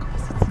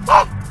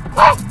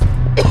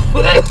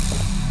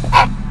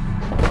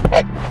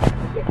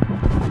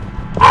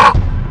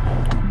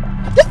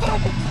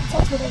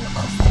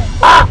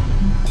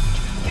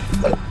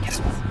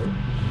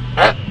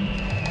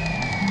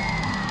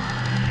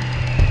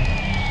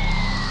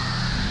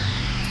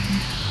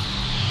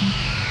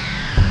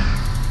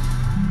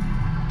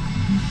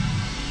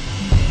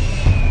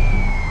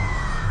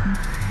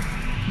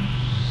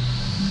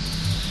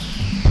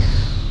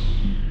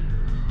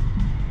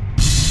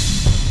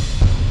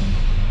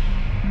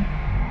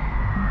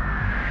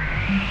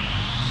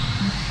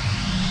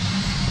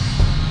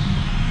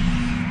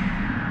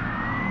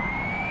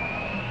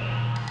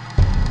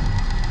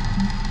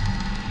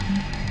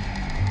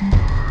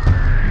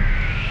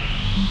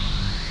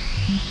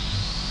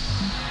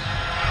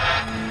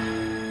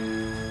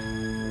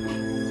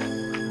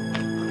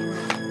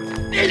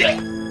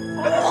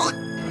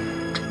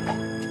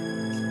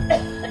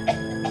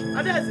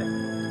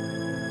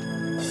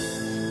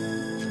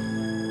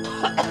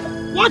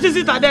 What is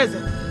it, Adeze?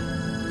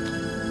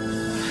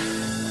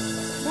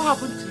 What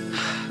happened to you?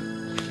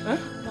 Huh?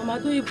 Mama, I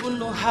don't even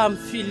know how I'm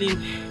feeling.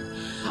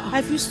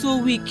 I feel so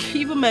weak.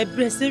 Even my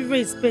breast, everywhere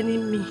is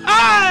paining me.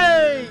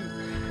 Hey!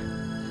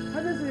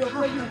 Adeze, you're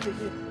pregnant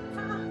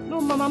again. No,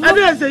 Mama, I'm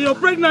Adeze, you're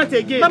pregnant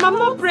again. Mama, I'm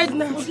not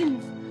pregnant.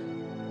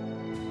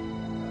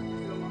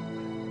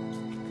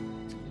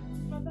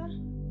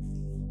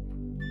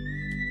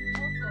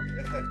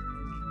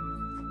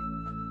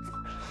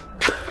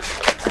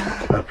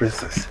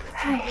 Princess.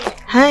 Hi.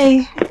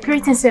 Hi.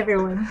 Greetings,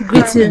 everyone.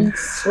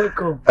 Greetings.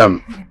 Welcome.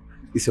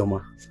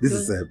 Isioma, this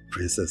is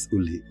Princess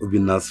Uli,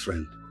 Obina's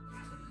friend.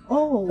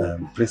 Oh.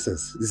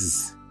 Princess, this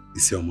is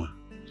Isioma,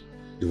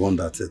 the one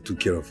that took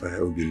care of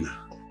Obina.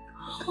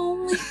 Oh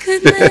my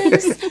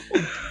goodness.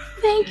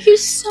 Thank you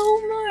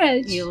so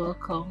much. You're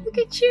welcome. Look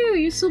at you.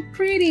 You're so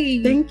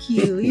pretty. Thank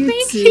you.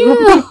 Thank you.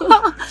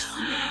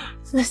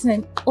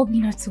 Listen,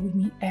 Obina told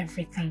me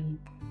everything.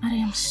 And I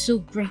am so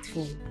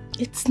grateful.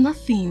 It's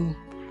nothing.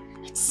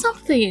 It's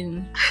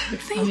something.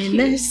 I'm a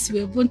nurse.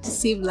 We're born to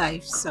save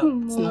lives,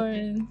 so it's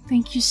nothing.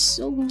 Thank you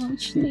so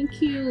much.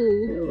 Thank you.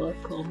 You're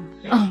welcome.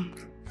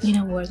 You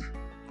know what?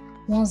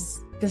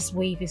 Once this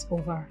wave is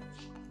over,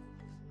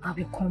 I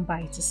will come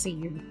by to see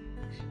you.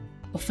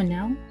 But for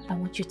now, I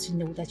want you to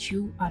know that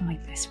you are my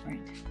best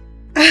friend.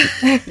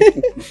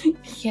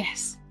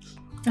 Yes.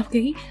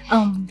 Okay.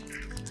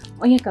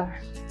 Onyeka,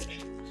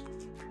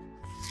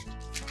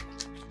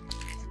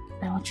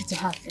 I want you to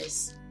have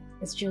this.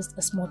 It's just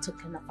a small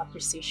token of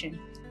appreciation.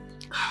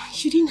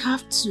 You didn't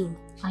have to.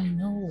 I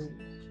know.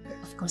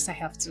 Of course I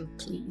have to,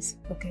 please.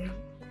 Okay?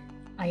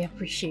 I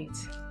appreciate.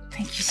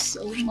 Thank you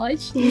so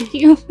much. Thank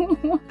you.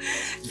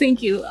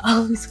 Thank you.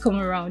 I'll always come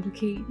around,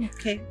 okay?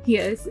 Okay.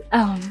 Yes.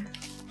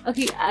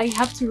 Okay, I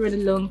have to run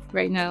along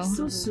right now.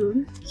 So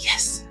soon?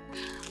 Yes.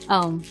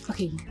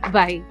 Okay,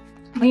 bye.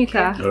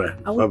 Onyeka, All right.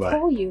 I will Bye-bye.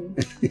 call you.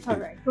 All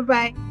right.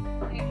 Bye-bye.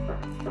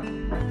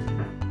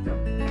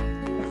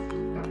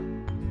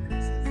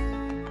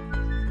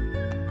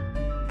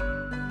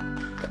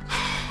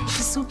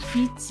 She's so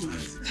pretty.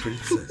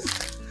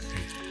 Princess.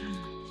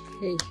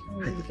 Hey,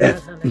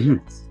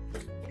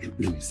 Let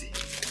me see.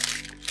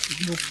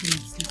 no,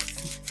 please, let's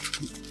see.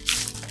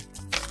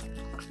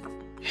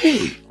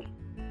 Hey!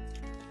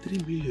 3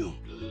 million.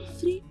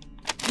 3?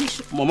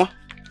 Mama,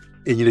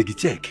 Enyeregi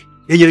check.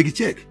 Enyeregi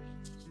check.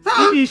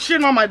 Is she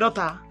not my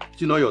daughter?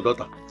 She not your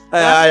daughter.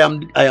 I am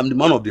the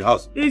man of the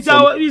house.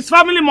 It's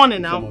family money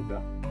now.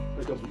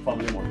 Let us be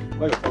family money.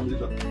 Where your family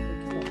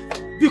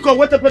daughter? Because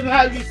what happened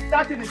now is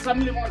starting his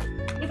family money.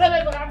 Is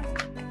that ever happen?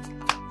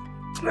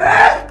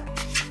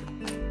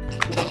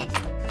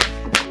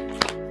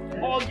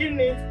 Oh, give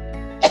me.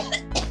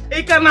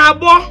 It can have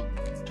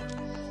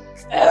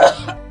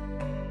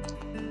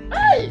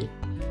Hey!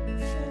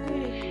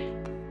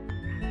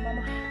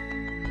 Mama.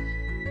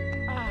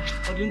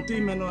 I didn't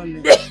do men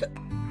on there.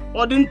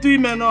 I didn't do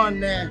men on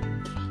there.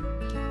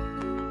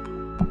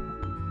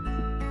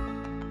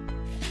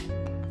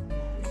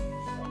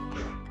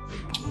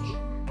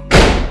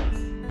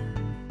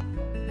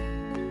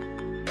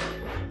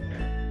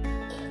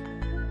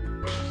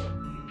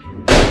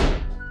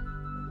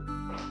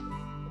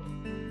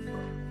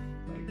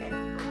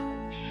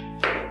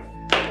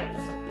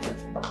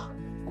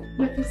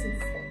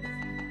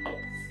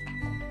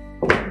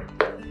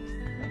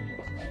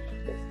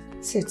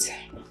 Sit.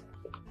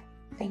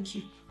 Thank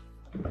you.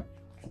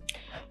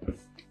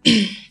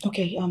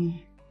 Okay,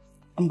 I'm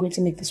going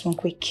to make this one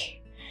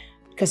quick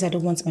because I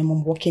don't want my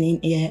mom walking in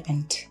here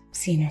and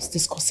seeing us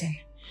discussing.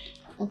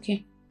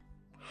 Okay.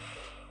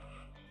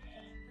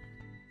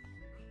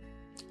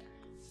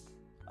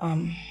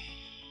 I'm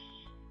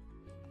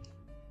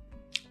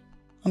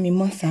a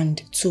month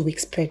and 2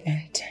 weeks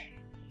pregnant.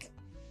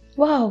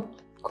 Wow,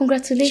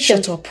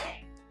 congratulations. Shut up.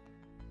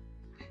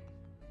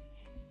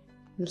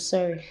 I'm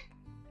sorry.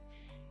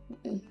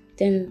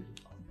 Then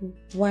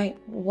why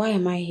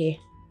am I here?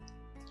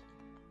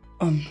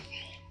 I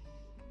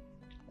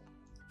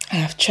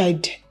have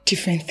tried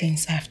different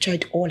things. I have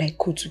tried all I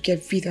could to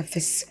get rid of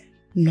this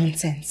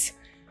nonsense.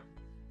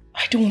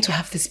 I don't want to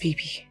have this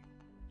baby.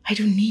 I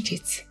don't need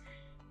it.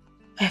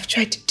 I have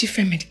tried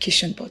different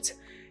medication, but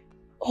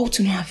all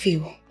to no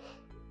avail.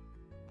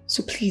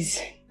 So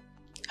please,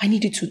 I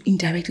need you to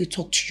indirectly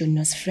talk to your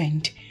nurse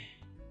friend.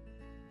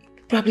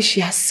 Probably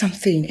she has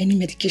something, any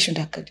medication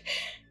that could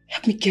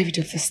help me get rid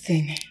of this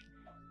thing.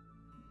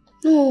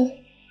 No,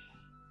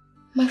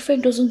 my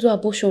friend doesn't do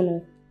abortion.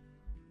 No.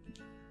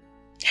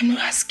 I'm not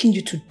asking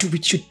you to do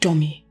it, you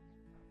dummy.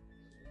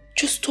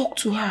 Just talk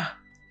to her,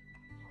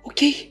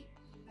 okay?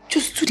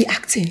 Just do the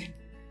acting.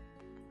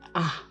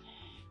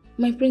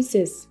 My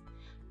princess,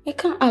 I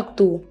can't act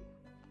though.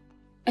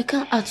 I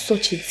can't act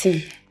such a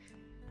thing.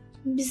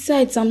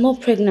 Besides, I'm not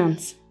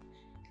pregnant.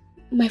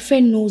 My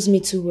friend knows me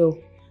too well.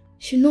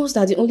 She knows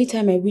that the only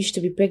time I wish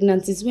to be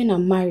pregnant is when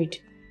I'm married.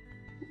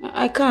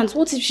 I can't.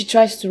 What if she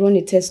tries to run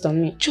a test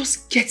on me?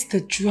 Just get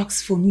the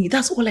drugs for me.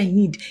 That's all I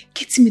need.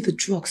 Get me the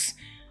drugs.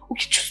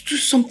 Okay, just do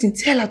something.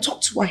 Tell her,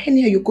 talk to her.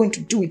 Anyhow you're going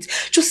to do it.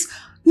 Just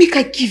make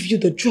her give you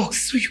the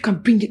drugs so you can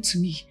bring it to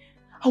me.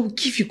 I will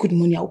give you good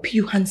money. I will pay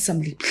you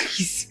handsomely,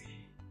 please.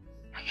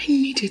 I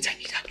need it. I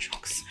need that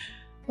drugs.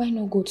 Why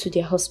not go to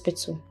their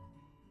hospital?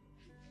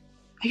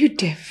 Are you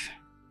deaf?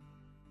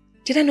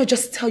 Did I not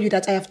just tell you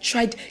that I have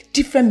tried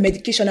different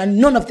medication and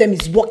none of them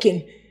is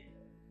working?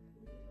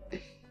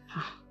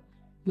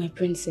 My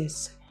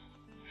princess,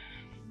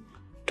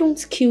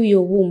 don't kill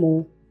your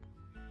womb.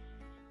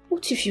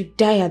 What if you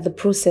die at the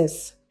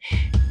process?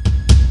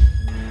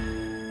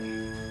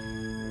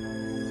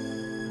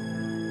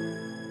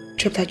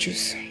 Drop that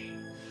juice.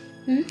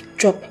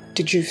 Drop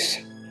the juice.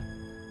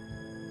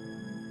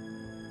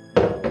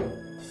 Now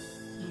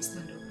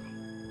stand up.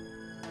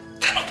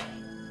 Stand up.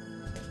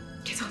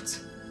 Get out.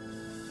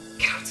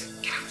 Get out.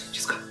 Get out.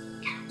 Just go.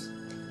 Get out.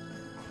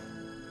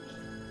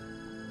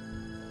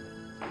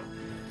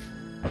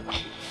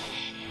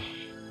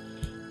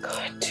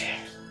 Good.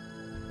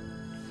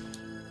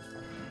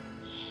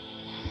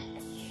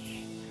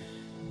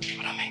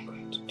 What am I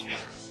going to do?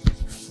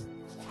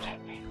 What am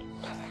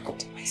I going to do?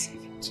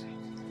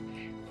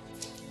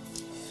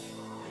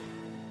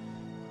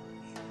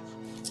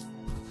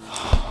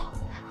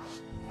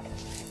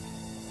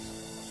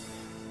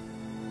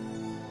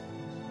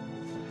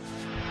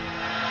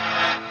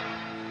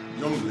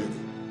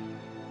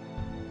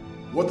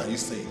 What are you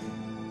saying?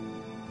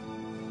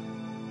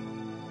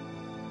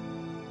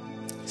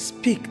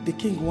 Speak, the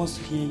king wants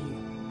to hear you.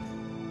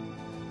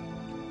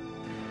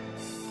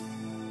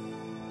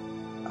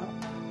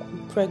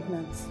 I'm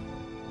pregnant.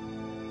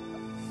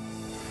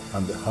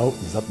 And how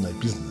is that my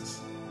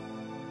business?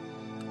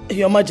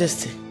 Your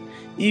Majesty,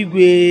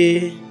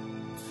 Igwe,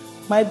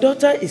 my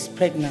daughter is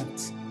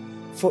pregnant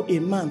for a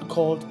man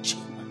called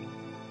Chima.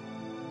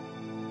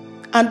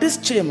 And this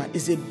Chima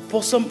is a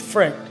bosom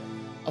friend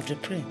of the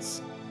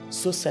prince.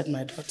 So said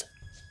my daughter.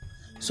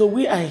 So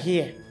we are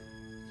here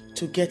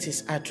to get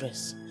his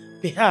address,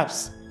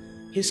 perhaps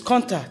his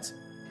contact,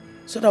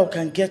 so that we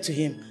can get to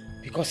him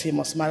because he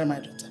must marry my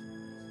daughter.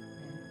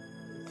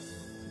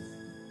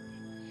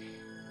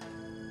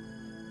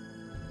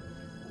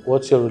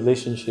 What's your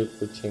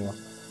relationship with Chima?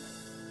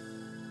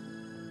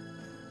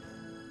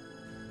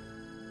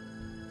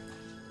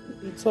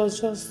 It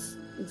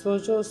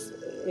was just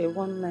a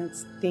one-night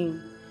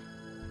thing.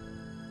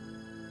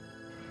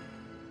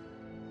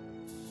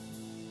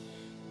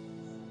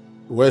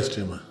 Where's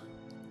Chima?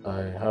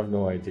 I have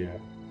no idea.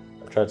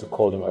 I tried to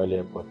call him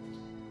earlier, but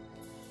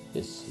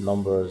his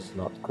number is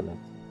not connected.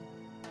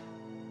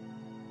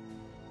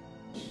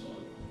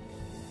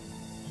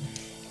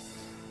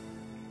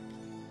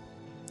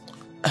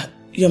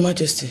 Your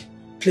Majesty,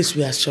 please,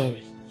 we are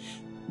sorry.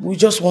 We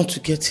just want to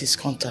get his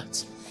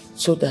contact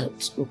so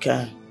that we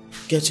can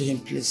get to him,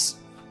 please.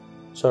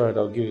 It's alright,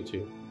 I'll give it to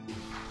you.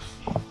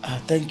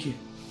 Thank you.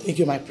 Thank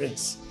you, my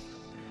prince.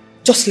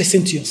 Just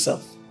listen to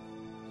yourself.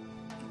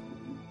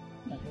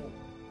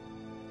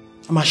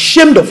 I'm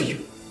ashamed of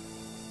you.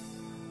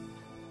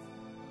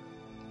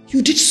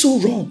 You did so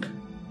wrong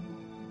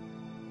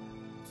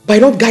by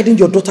not guiding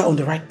your daughter on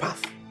the right path.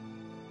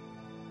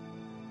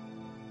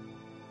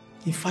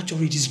 In fact,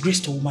 you're a disgrace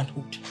to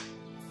womanhood.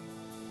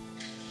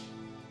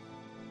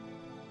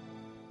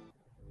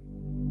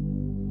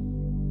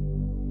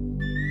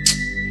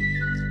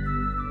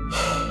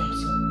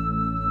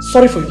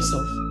 Sorry for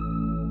yourself.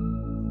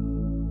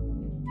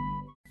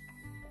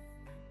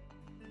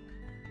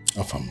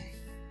 Afam,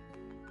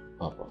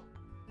 Papa.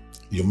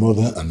 Your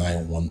mother and I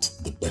want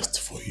the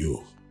best for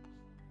you.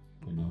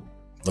 You know.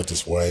 That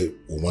is why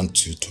we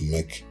want you to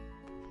make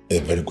a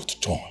very good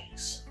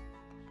choice.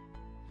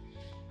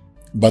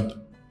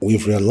 But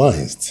we've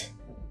realized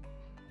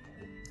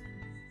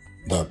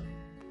that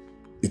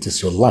it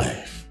is your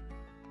life,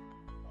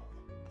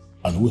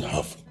 and we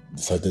have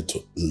decided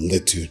to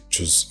let you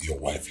choose your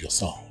wife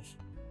yourself.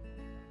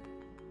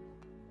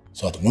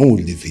 So that when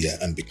we live here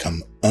and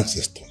become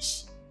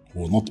ancestors,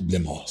 we will not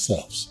blame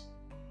ourselves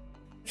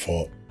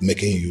for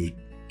making you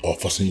or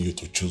forcing you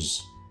to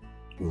choose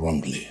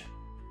wrongly.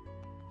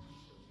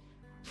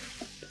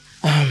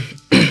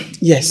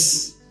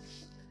 Yes.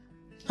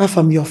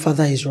 Afam, your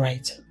father is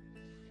right.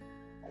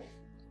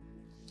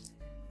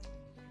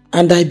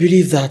 And I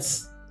believe that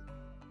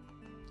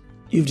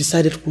you've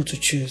decided who to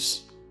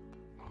choose.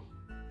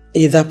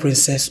 Either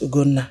Princess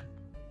Ugonna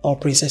or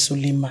Princess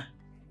Ulima.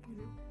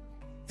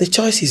 The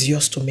choice is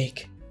yours to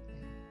make.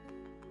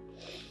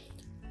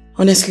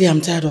 Honestly,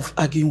 I'm tired of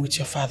arguing with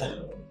your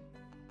father.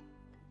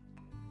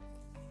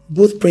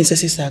 Both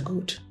princesses are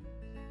good.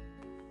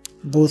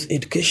 Both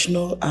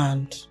educational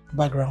and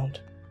background.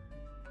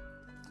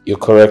 You're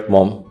correct,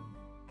 Mom.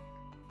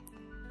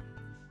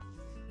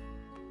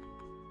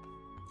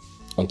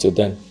 Until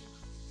then.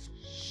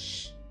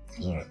 It's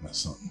alright, my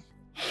son.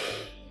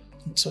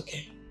 It's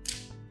okay.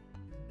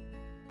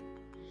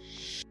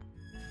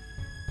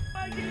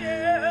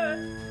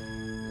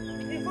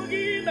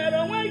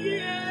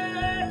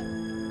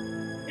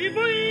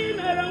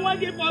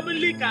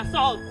 Public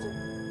assault.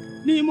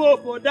 Nimo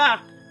Foda.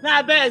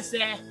 Mama,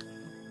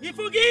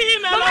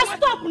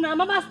 stop now.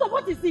 Mama, stop.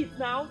 What is it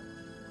now?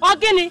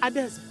 Ogini.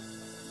 Adeze,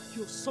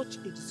 you're such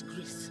a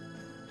disgrace.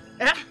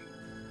 Eh?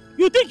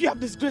 You think you have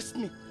disgraced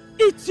me?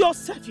 It's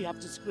yourself you have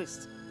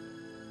disgraced.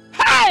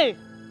 Hey!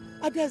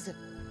 Adeze,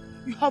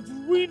 you have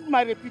ruined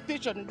my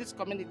reputation in this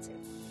community.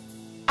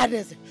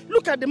 Adeze,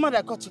 look at the man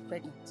that got you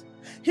pregnant.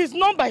 His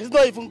number is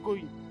not even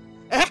going.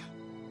 Eh?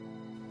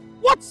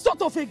 What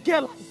sort of a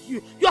girl are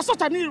you? You are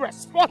such an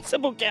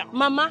irresponsible girl.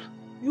 Mama,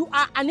 you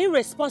are an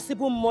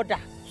irresponsible mother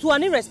to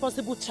an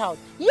irresponsible child.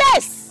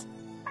 Yes!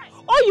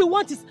 All you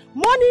want is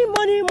money,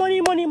 money,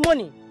 money, money,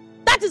 money.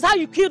 That is how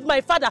you killed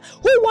my father,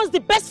 who wants the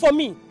best for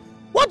me.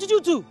 What did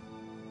you do?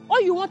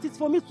 All you want is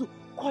for me to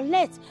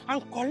collect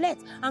and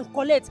collect and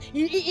collect.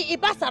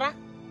 Ibasara.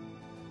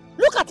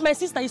 Look at my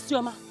sister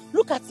Isioma.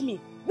 Look at me.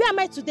 Where am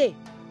I today?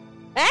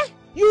 Eh?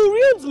 You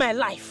ruined my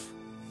life.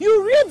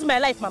 You ruined my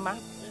life, Mama.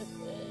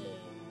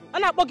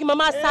 Anapogi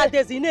Mama sad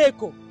days in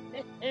echo.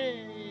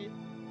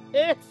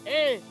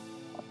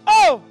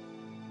 Oh!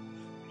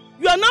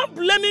 You are now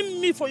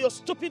blaming me for your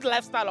stupid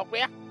lifestyle,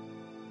 okay?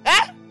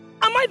 Eh?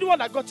 Am I the one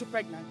that got you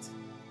pregnant?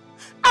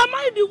 Am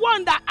I the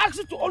one that asked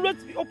you to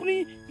always be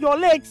opening your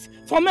legs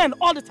for men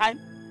all the time?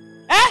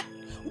 Eh?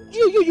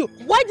 You.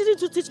 Why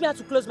didn't you teach me how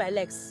to close my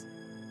legs?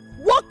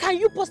 What can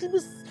you possibly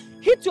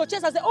hit your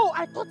chest and say, oh,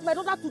 I taught my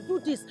daughter to do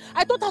this.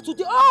 I taught her to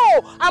do,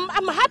 oh,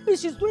 I'm happy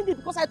she's doing it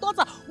because I taught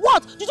her.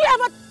 What? Did you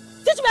ever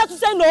teach me how to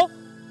say no?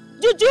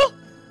 Did you?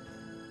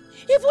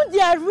 Even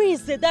there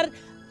is that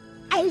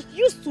I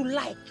used to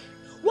like.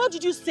 What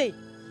did you say?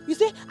 You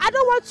say, I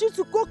don't want you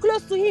to go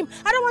close to him.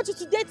 I don't want you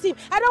to date him.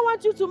 I don't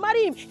want you to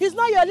marry him. He's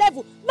not your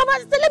level. Mama,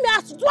 let me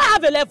ask you, do I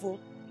have a level?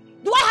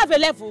 Do I have a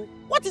level?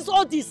 What is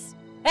all this?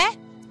 Eh?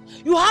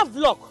 You have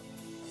luck.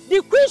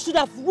 The queen should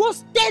have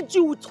roasted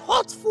you with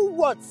hurtful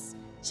words.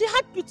 She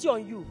had pity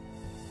on you.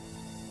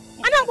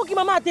 And I'm working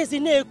Mama Adeze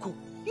Neku.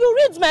 You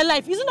read my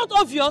life. Is it not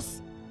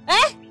obvious?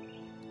 Eh?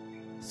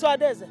 So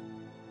Adeze,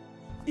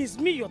 it's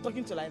me you're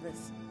talking to like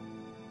this.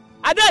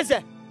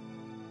 Adeze,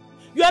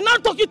 you are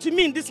not talking to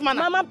me in this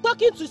manner. Mama, I'm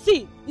talking to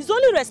see. It's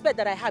only respect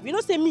that I have. You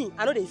know, say me,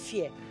 I know they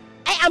fear.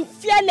 I am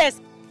fearless.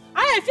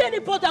 I ain't fear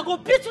anybody. I go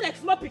beat you like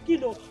small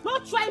pikino.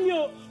 Not try me,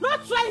 oh.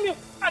 Not try me.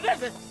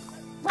 Adeze,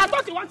 I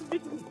thought you want to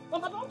beat me.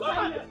 Mama, don't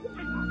try me.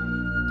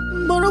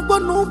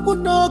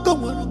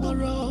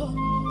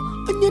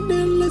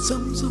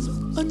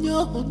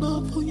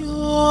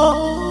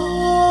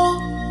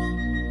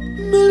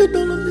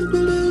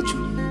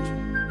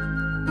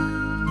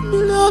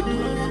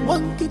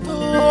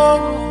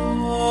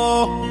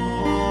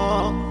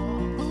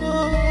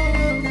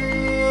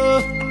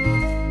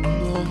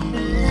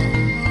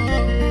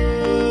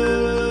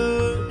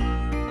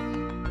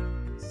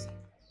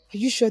 Are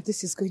you sure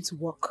this is going to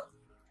work?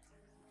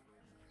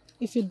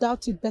 If you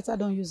doubt it, better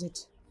don't use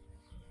it.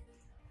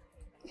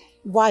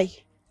 Why?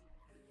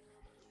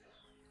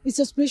 It's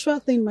a spiritual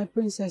thing, my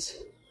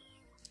princess.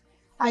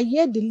 I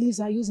hear the leaves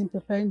are used in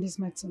preparing this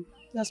medicine.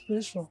 They're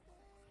spiritual.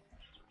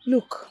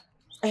 Look,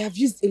 I have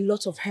used a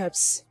lot of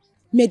herbs,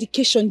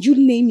 medication, you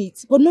name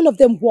it, but none of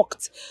them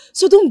worked.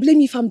 So don't blame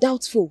me if I'm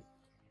doubtful.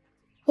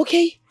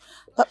 Okay?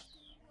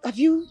 Have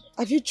you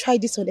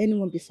tried this on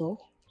anyone before?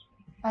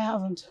 I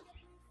haven't.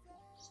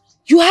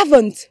 You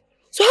haven't?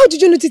 So how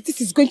did you notice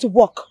this is going to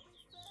work?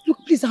 Look,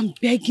 please, I'm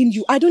begging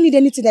you. I don't need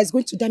anything that's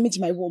going to damage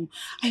my womb.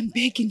 I'm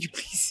begging you,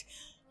 please.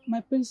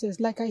 My princess,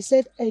 like I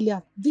said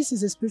earlier, this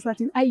is a spiritual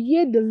thing. I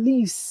hear the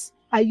leaves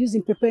I use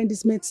in preparing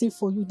this medicine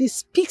for you. They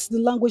speak the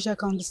language I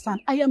can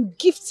understand. I am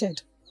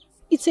gifted.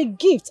 It's a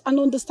gift, and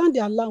understand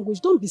their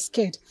language. Don't be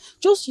scared.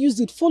 Just use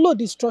it, follow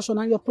the instruction,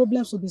 and your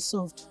problems will be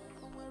solved.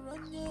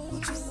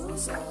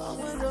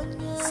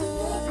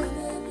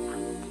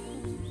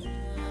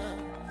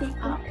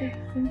 Okay,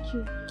 thank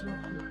you.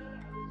 Thank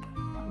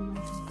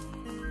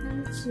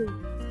you.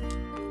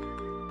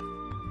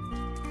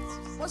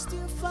 Must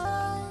you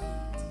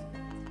fight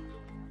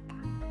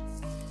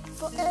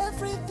for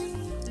everything?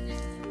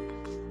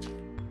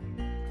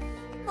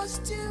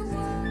 Must you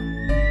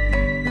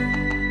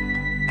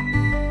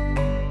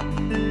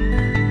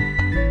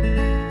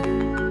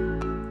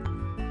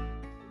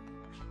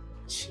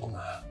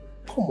Chima,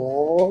 come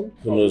on.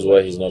 Who knows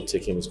why he's not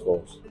taking his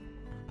calls?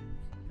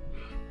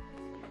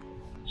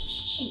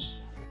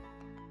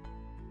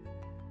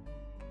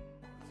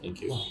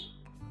 Thank you.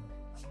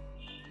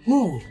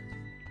 No.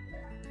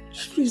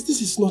 Please,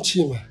 this is not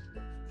Chima.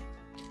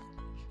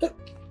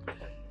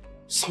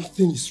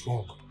 Something is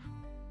wrong.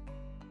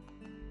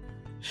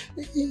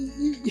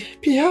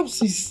 Perhaps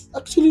he's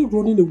actually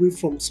running away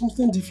from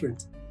something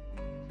different.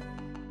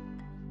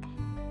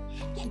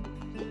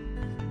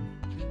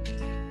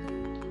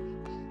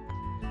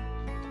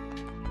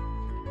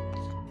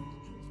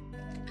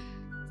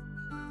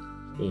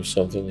 If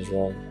something is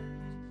wrong,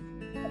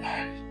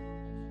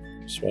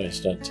 that's why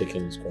he's not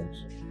taking his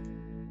calls.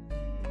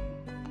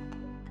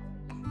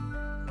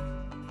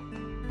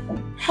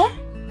 Huh?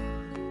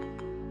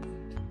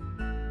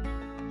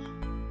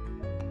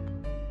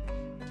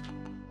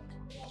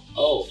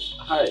 Oh,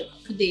 hi.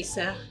 Good day,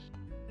 sir.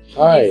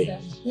 Hi.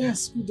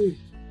 Yes, good day.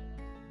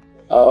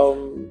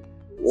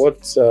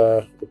 What's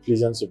a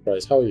pleasant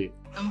surprise? How are you?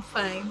 I'm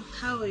fine.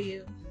 How are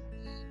you?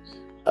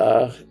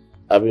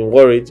 I've been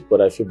worried, but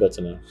I feel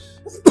better now.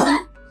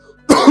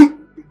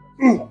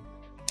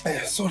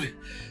 Sorry.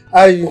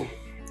 I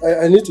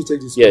need to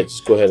take this. Yeah,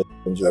 just go ahead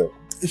and enjoy.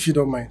 If you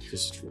don't mind.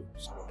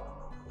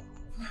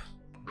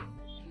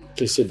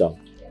 Please sit down.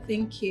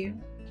 Thank you.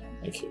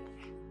 Thank you.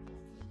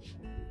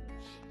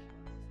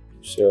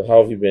 So,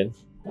 how have you been?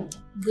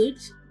 Good.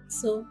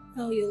 So,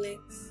 how are your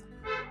legs?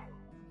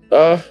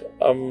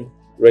 I'm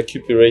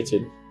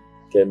recuperating,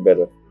 getting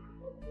better.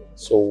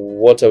 So,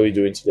 what are we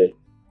doing today?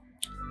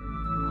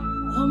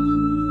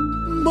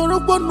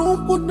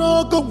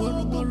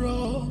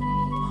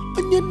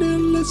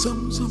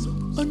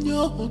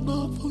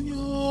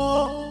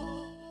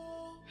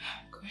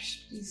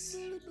 Gosh, please.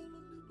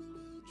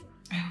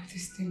 I hope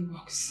this thing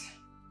works.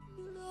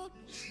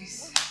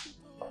 Please.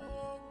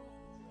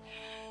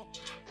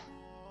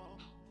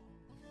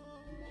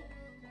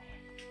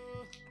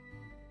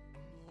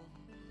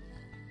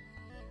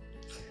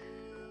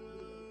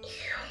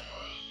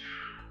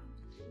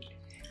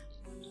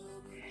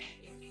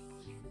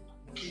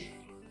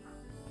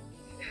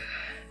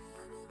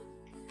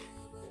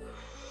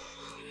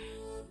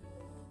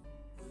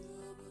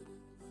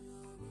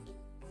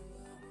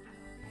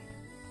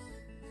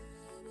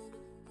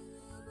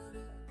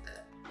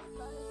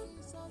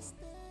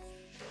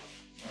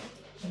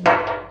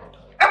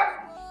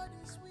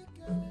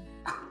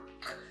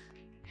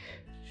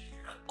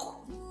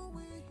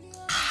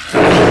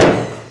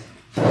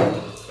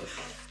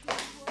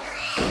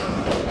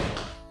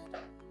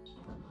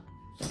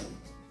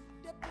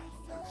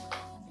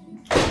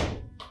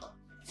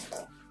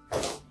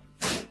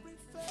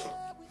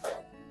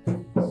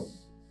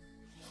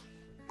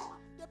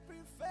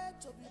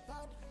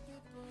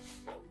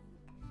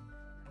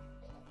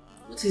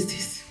 What is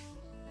this?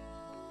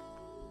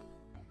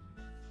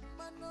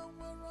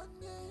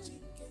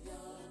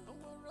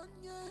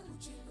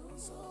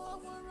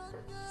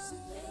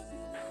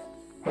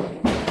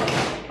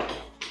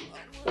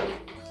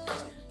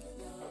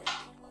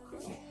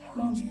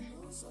 Mom,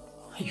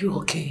 are you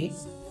okay?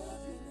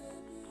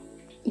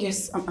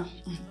 Yes, I'm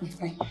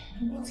fine.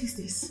 What is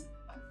this?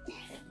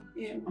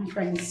 Yeah, I'm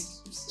fine.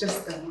 It's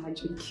just my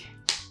drink.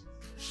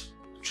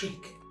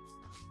 Drink?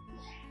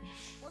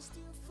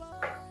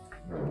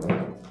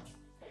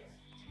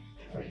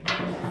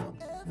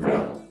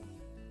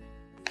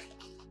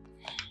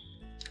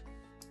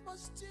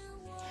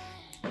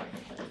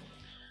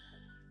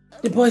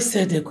 The boys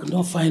said they could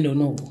not find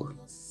Onowu.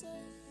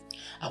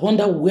 I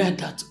wonder where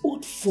that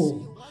old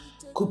fool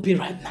could be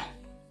right now.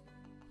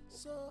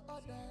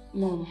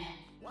 Mom,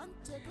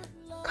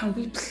 can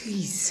we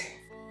please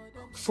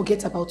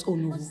forget about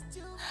Onowu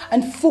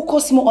and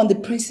focus more on the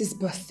prince's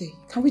birthday?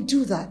 Can we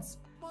do that?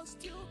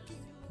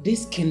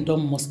 This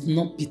kingdom must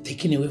not be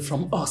taken away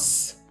from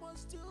us.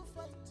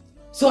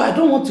 So I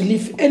don't want to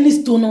leave any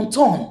stone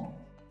unturned.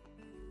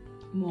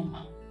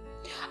 Mom,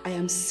 I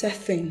am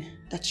certain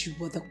that you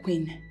were the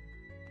queen.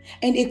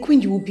 And a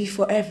queen you will be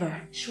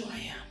forever. Sure I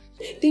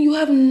am. Then you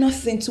have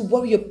nothing to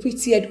worry your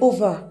pretty head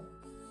over.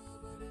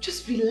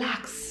 Just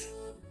relax.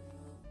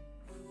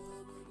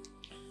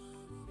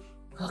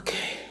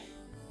 Okay.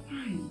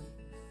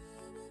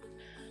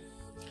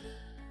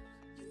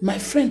 My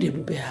friend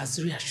Ebube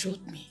has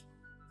reassured me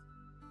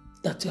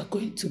that you are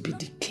going to be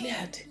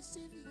declared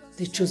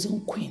the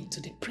chosen queen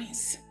to the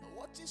prince.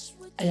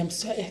 I am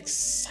so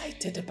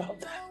excited about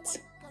that.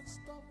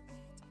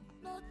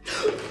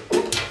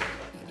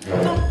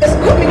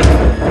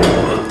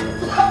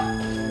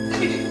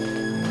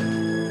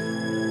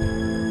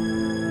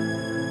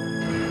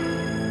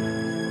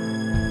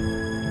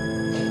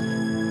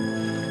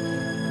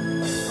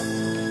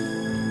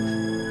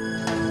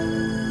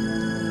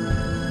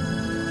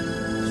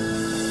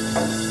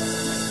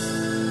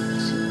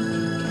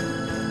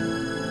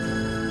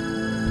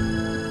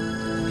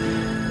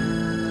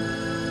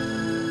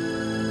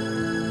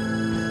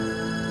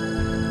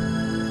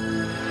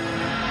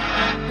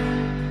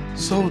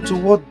 So to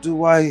what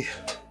do I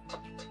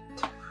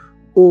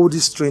owe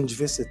this strange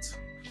visit?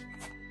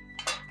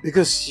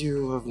 Because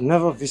you have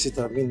never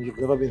visited, I mean, you've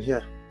never been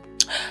here.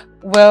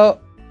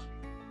 Well,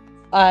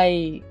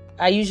 I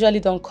usually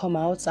don't come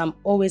out. I'm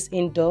always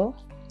indoor,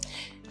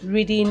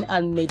 reading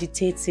and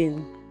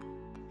meditating.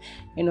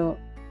 You know,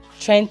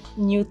 trying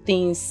new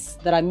things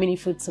that are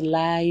meaningful to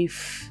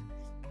life.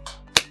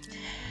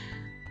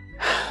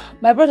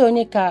 My brother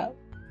Onyeka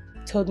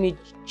told me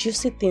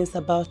juicy things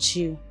about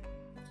you.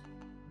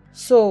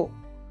 So,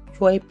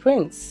 you are a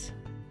prince.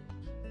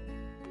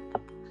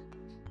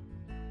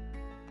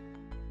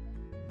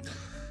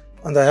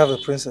 And I have a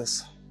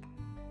princess.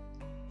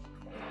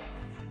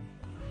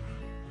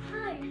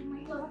 Hi,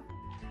 my love.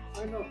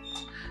 Or not.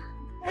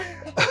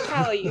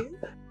 How are you?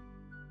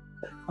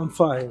 I'm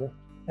fine.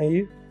 And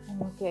you?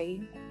 I'm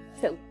okay.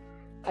 So,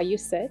 are you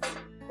set?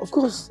 Of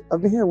course,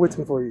 I've been here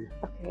waiting for you.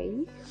 Okay,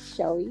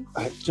 shall we?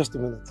 Just a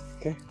minute,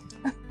 okay?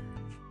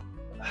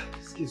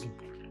 Excuse me.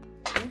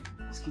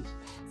 Excuse me.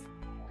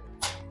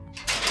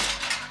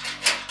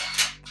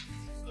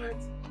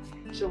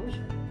 Shall we?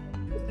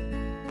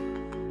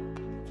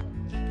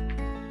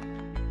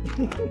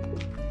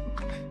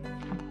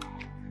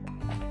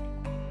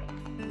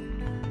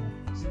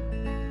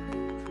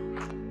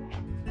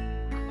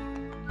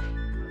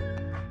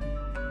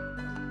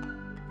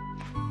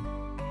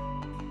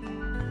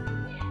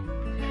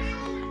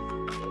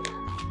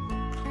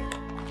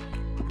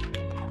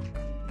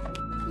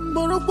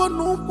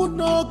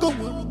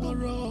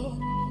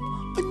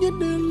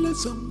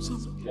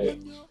 Okay,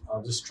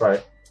 I'll just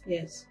try.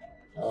 Yes.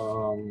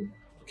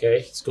 Okay,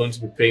 it's going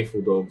to be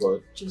painful though,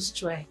 but Just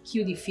try.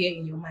 Kill the fear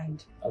in your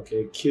mind.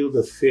 okay, kill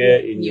the fear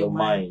in your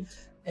mind.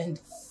 And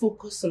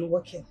focus on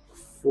working.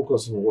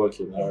 Focus on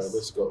working. All right, Yes.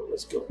 let's go.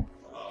 Let's go.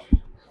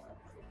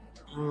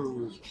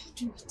 You can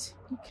do it.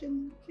 You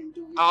can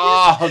do it.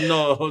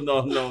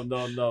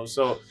 Oh no.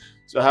 So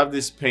I have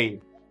this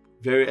pain,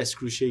 very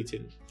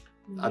excruciating,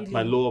 at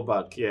my Really? lower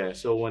back. Yeah.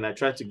 So when I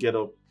try to get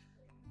up,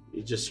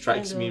 it just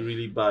strikes Kind me of.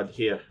 really bad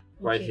here,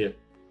 right Okay. here.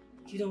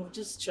 You know,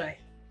 just try.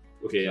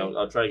 Okay,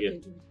 I'll try You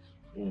again. can do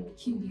it. Mm.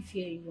 Kill the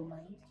fear in your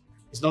mind.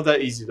 It's not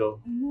that easy though.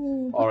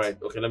 No. All right.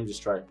 Okay, let me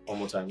just try one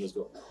more time. Let's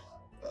go.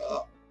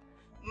 Yes.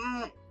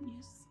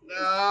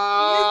 No.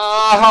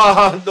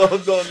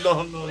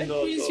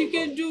 Please, you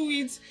can do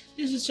it.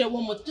 Just try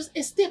one more. Just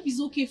a step is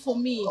okay for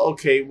me.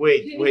 Okay,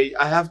 wait.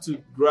 I have to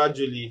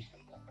gradually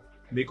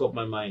make up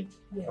my mind.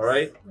 Yes. All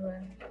right.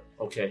 Right.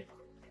 Okay.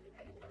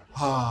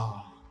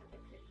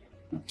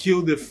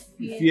 Kill the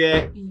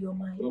fear. in your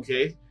mind.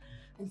 Okay.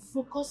 And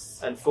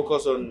focus. And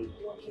focus on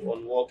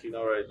walking.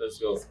 All right, let's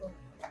go. All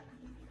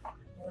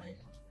right.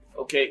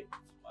 Okay.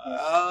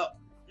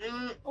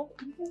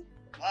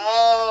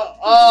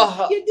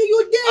 Oh.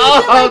 You're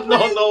there.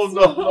 No.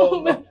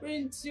 Oh, my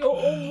prince, you're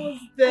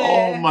almost there.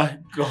 Oh my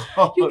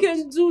God. You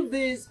can do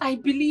this. I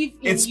believe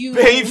in you.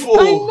 It's painful.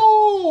 I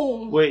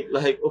know. Wait,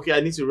 like, okay, I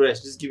need to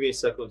rest. Just give me a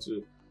second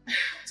to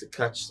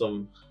catch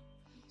some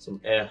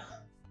air.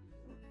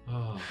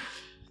 Oh.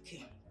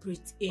 Okay, breathe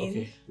in.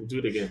 Okay, we'll do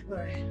it again. All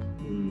right.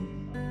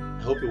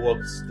 I hope it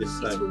works this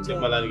time. Take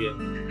my line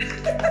again.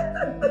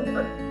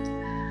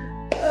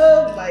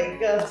 Oh my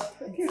God.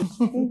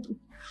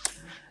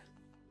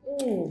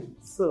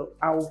 So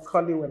I will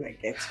call you when I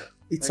get home.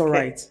 It's Okay.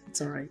 alright.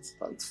 It's alright.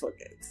 Don't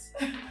forget.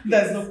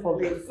 There's no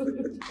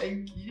problem.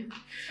 Thank you.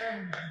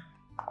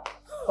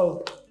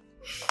 Oh.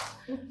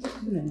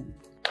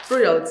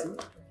 Royalty.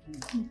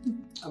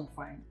 I'm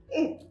fine.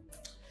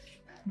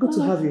 Good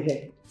to have you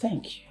here.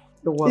 Thank you.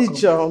 You're welcome.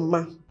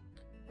 Ijoma.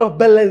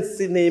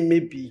 Obelensi na-eme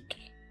big.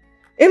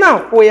 Ị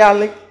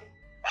na-akwụyalị.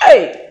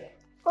 Hey!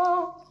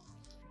 Oh.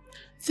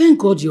 Thank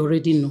God you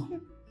already know.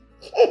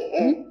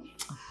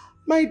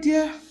 My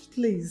dear,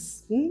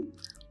 please. We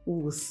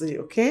will see,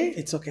 okay?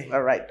 It's okay.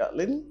 All right,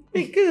 darling.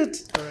 Be good.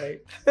 All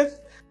right.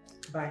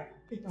 Bye.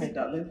 Bye,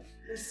 darling.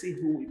 Let's see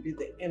who will be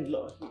the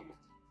in-law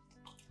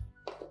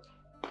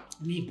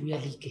here.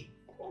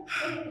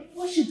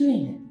 What's she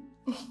doing?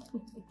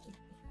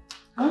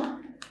 Huh?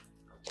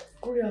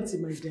 Royalty,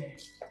 my dear.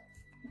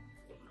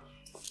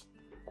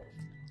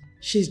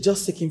 She's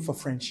just seeking for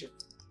friendship.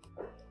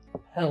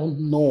 Hell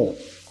no.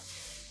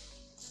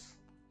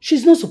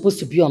 She's not supposed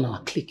to be on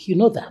our clique, you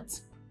know that.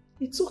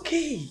 It's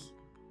okay.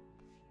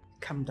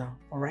 Calm down,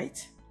 all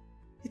right?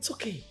 It's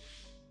okay.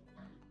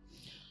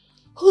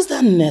 Who's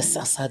that nurse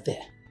outside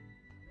there?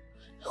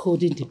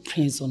 Holding the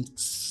prince on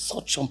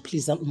such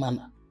unpleasant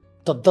manner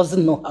that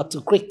doesn't know how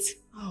to greet.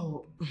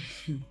 Oh,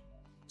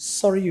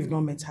 sorry you've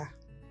not met her.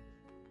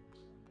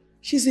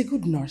 She's a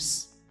good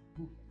nurse.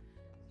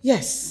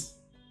 Yes,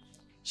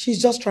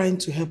 she's just trying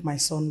to help my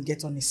son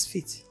get on his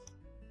feet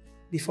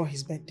before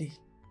his birthday.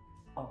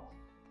 Oh.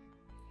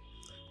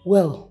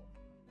 Well,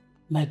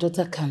 my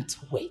daughter can't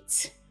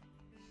wait.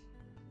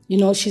 You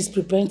know, she's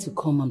preparing to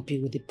come and be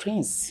with the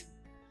prince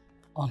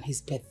on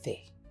his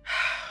birthday.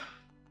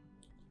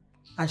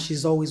 And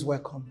she's always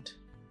welcomed.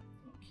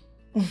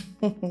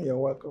 You're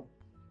welcome.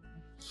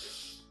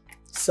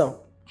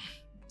 So,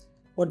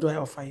 what do I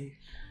offer you?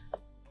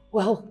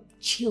 Well,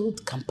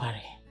 chilled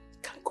Campari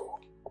can go.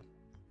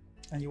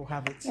 And you'll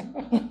have it.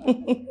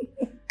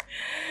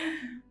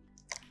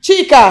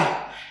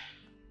 Chica!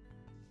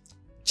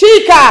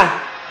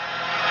 Chica!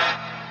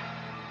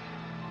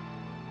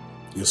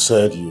 You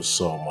said you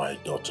saw my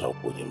daughter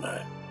with a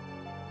man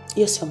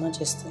Yes, Your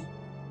Majesty.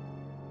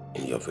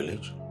 in your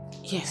village?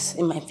 Yes,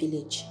 in my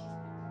village.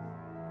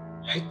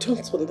 I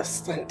don't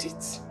understand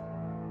it.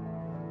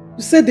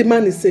 You said the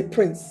man is a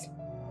prince.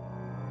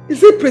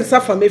 Is it Prince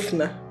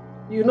Afamefuna?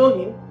 You know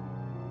him?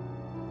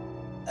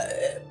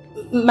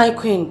 My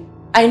queen,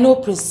 I know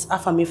Prince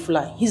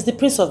Afamefula. He's the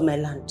prince of my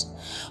land.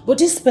 But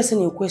this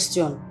person in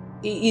question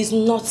is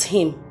not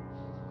him.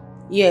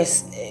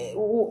 Yes,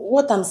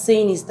 what I'm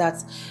saying is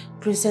that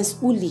Princess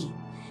Uli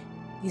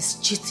is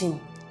cheating.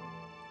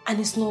 And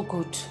it's not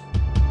good.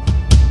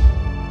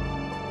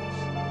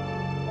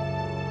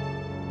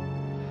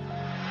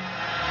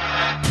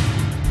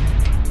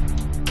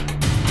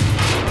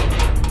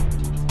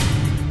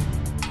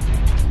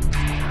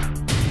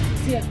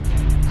 Here.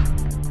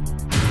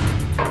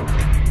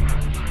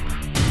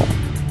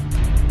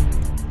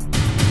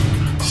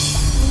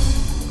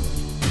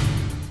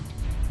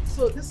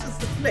 So this is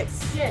the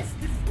place. Yes,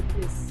 this is the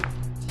place.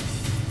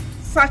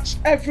 Search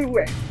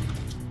everywhere.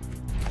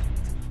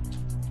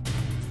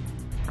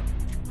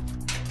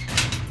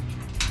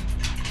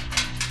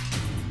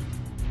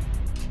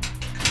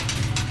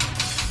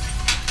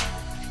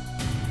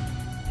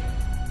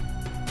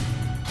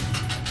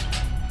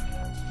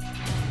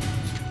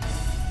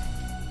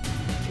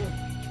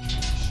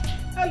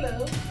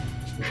 Hello.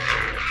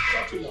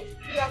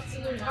 Good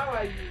afternoon. How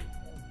are you?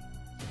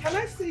 Can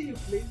I see you,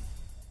 please?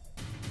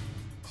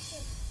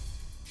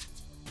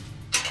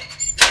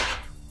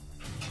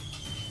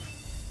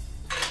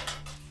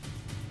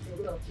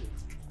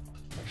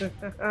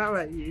 How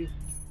are you?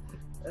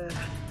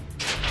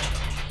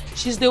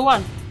 She's the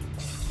one.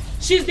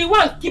 She's the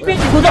one keeping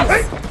the Go down!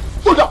 prince.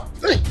 Hey! Go down!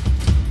 Hey!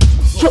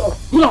 Shut up!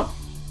 Go down!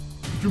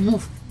 If you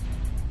move.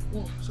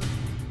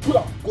 Go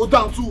down! Go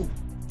down too!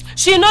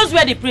 She knows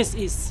where the prince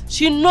is.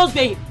 She knows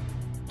where he...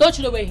 Don't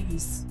you know where he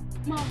is?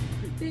 Mom,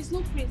 there's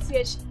no prince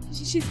here.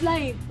 She's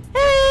lying.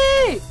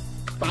 Hey!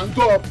 Stand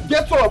up!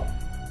 Get up!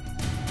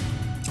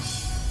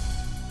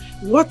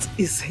 What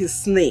is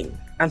his name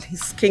and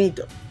his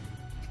kingdom?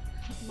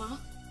 Ma?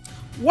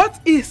 What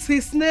is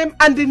his name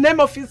and the name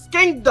of his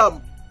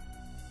kingdom?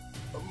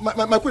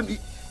 My queen,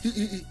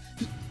 his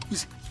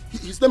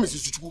name is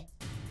Izuchukwu.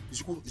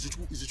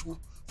 Izuchukwu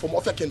from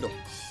Ofia Kingdom.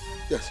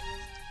 Yes.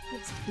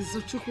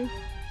 Izuchukwu?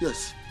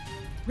 Yes.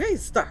 Where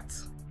is that?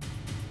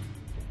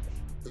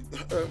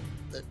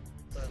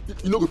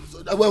 You know,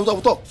 I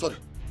will talk, sorry.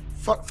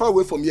 Far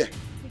away from here.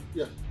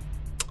 Yeah.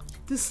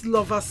 These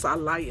lovers are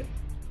lying.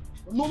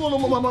 No,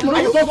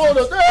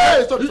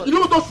 hey, sorry. You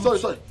know what?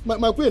 Sorry.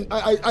 My queen,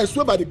 I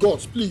swear by the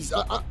gods, please.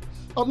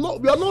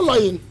 We are not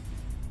lying.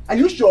 Are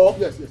you sure?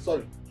 Yes,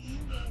 sorry.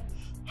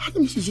 Let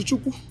me see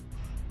Zuchuku.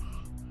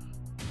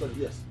 Sorry,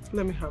 yes.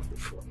 Let me have the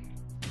phone.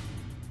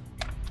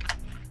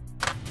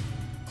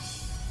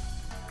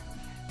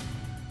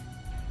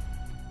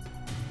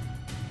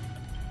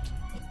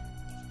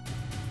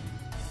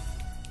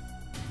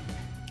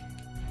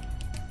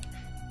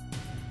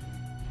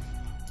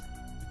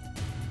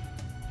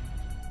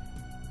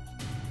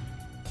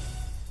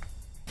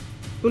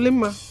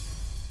 Ulima,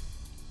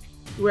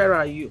 where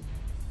are you?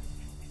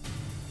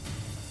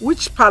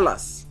 Which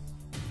palace?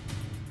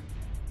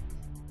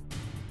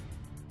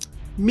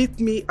 Meet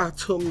me at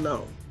home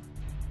now.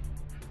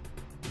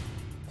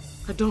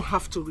 I don't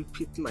have to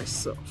repeat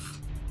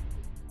myself.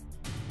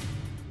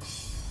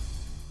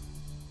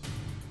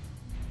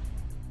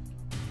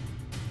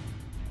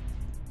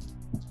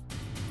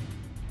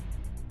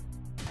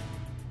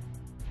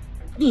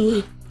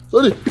 Sorry.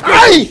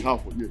 Hey!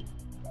 Sorry.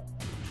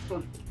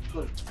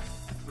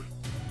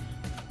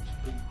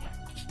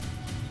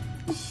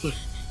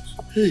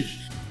 Hey.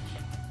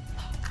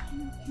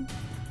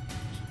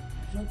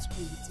 Not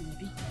play with him,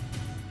 Abi.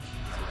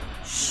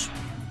 Shh.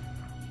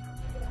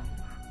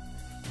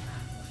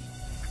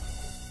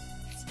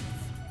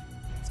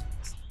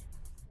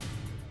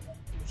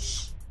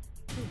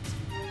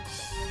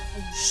 I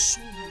will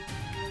show you.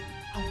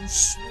 I will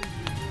show you.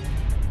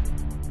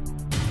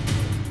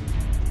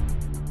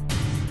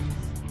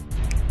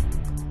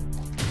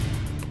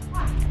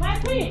 My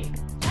queen!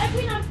 My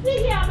queen, I'm still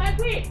here, my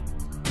queen!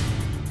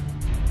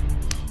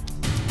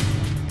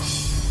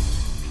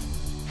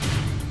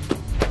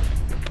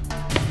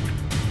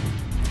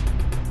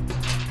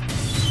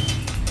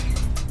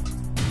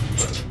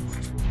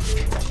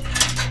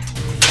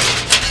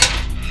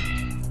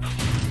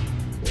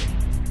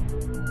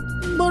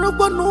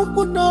 Marabano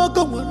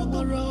naga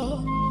maramara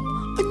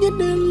anya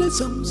nele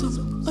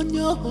zamzam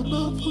anya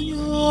hana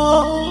puya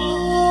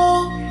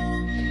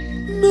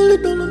mele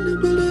dala ni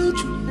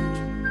beleju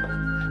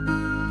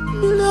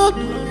mele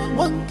dala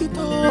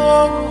wankita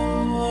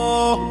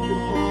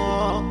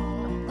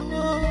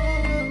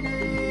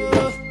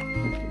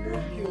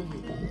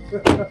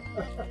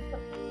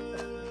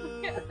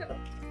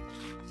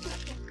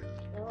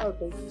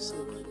Thank you so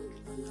much.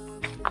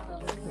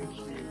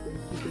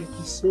 Thank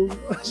you so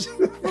much.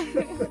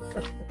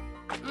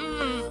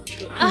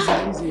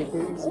 Easy.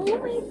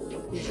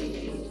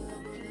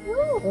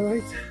 All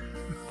right.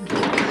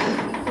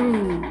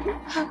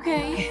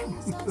 Okay.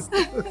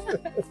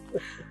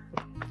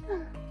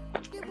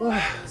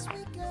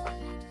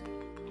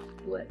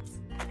 What?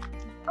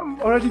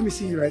 I'm already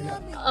missing you right now.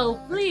 Oh,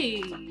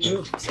 please.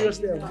 No,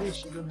 seriously, I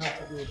wish you don't have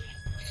to go.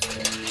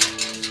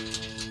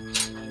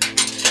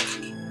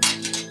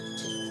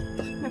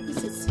 My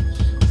princess,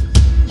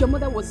 your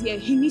mother was here.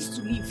 He needs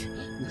to leave.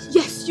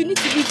 Yes, you need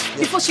to leave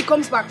before she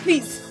comes back,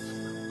 please.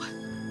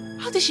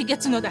 How did she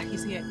get to know that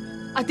he's here?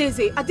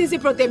 Adeze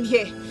brought them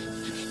here.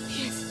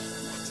 Yes.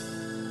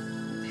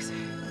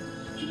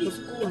 You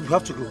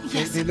have to go.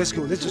 Yes. Let's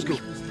go. Let's just go.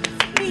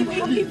 Please.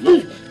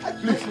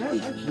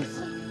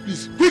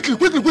 Please, quickly,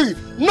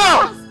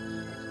 now!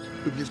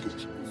 Please, go.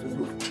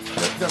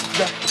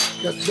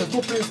 There's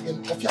no place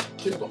in Ofia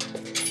Kingdom.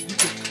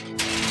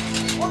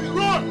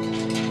 Run!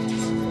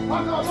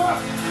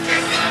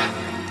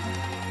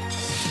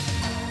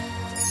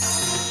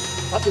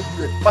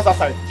 Pass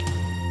aside.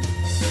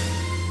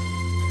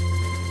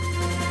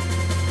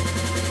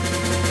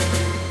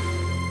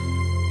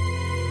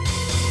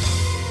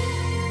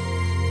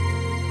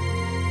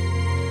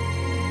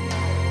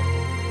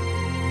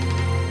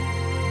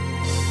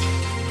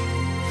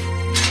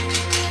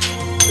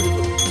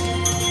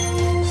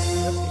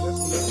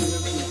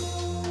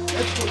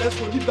 Let's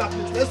go, leave that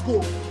place, let's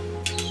go.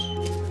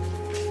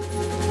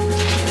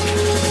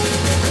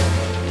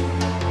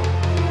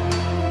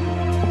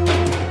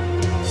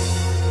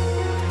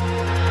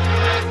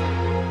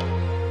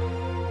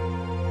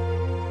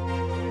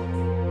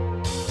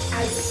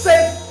 I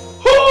said,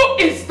 who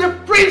is the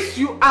prince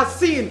you are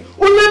seeing?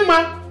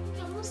 Ulema!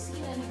 I'm not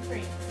seeing any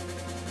prince.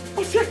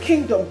 Ofia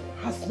Kingdom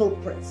has no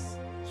prince.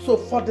 So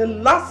for the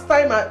last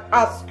time I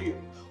ask you,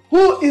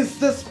 who is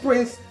this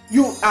prince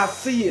you are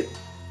seeing?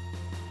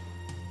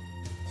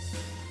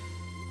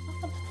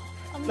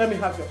 Let me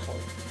have your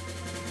phone.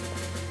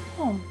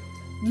 Oh.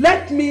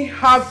 Let me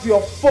have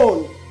your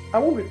phone. I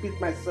won't repeat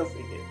myself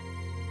again.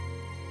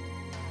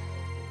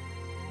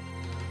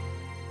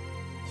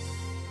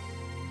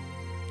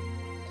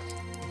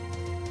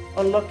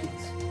 Unlock it.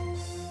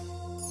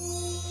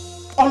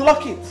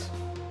 Unlock it.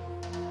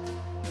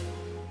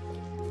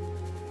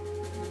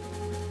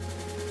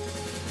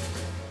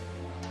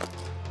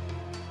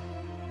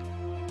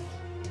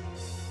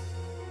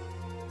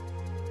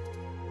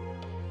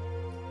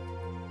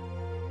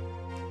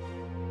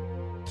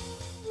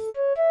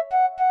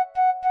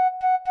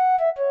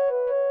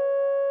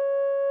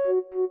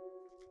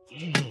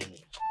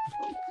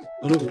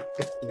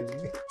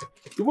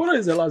 Tomorrow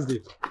is the last day.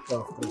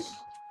 Of course.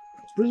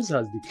 Prince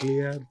has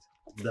declared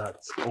that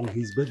on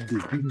his birthday,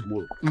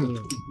 tomorrow,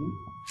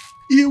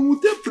 he will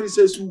take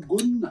Princess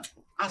Ugonna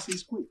as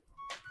his queen.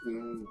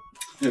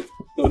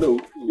 No,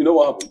 you know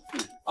what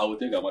happened? I will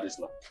take Amadi's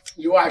land.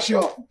 You are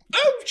sure?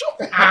 I'm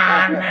sure.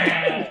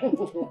 I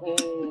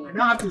don't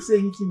have to say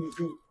anything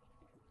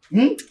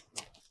again.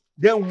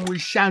 Then we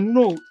shall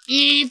know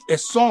if a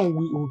son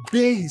will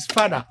obey his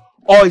father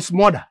or his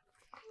mother.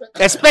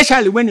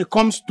 Especially when it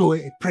comes to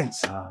a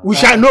prince. We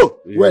shall know.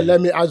 Well, let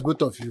me ask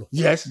both of you.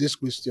 Yes. This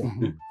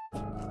question.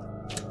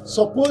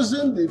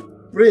 Supposing the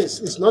prince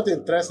is not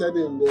interested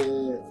in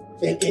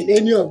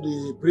any of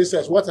the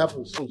princess, what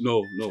happens?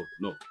 No.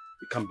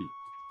 It can't be.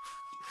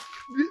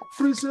 The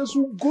Princess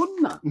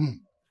Ugonna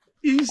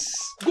is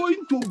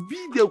going to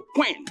be the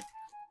queen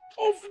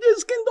of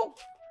this kingdom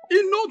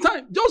in no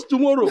time, just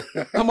tomorrow.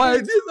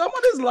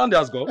 This land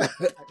has gone.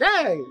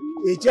 Hey,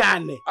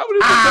 Ejane.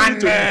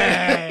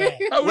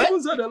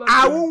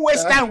 I won't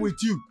waste time with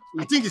you.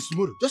 I think it's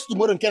tomorrow. Just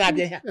tomorrow, can I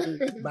be here?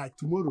 By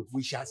tomorrow,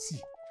 we shall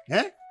see.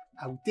 Eh?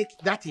 I will take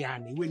that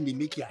yarn when they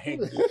make your head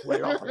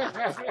well off.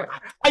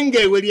 I'm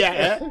going with you,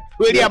 eh?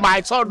 With you,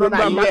 my son, send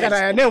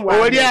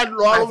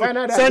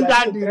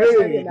down the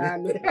rain.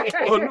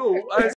 Oh no,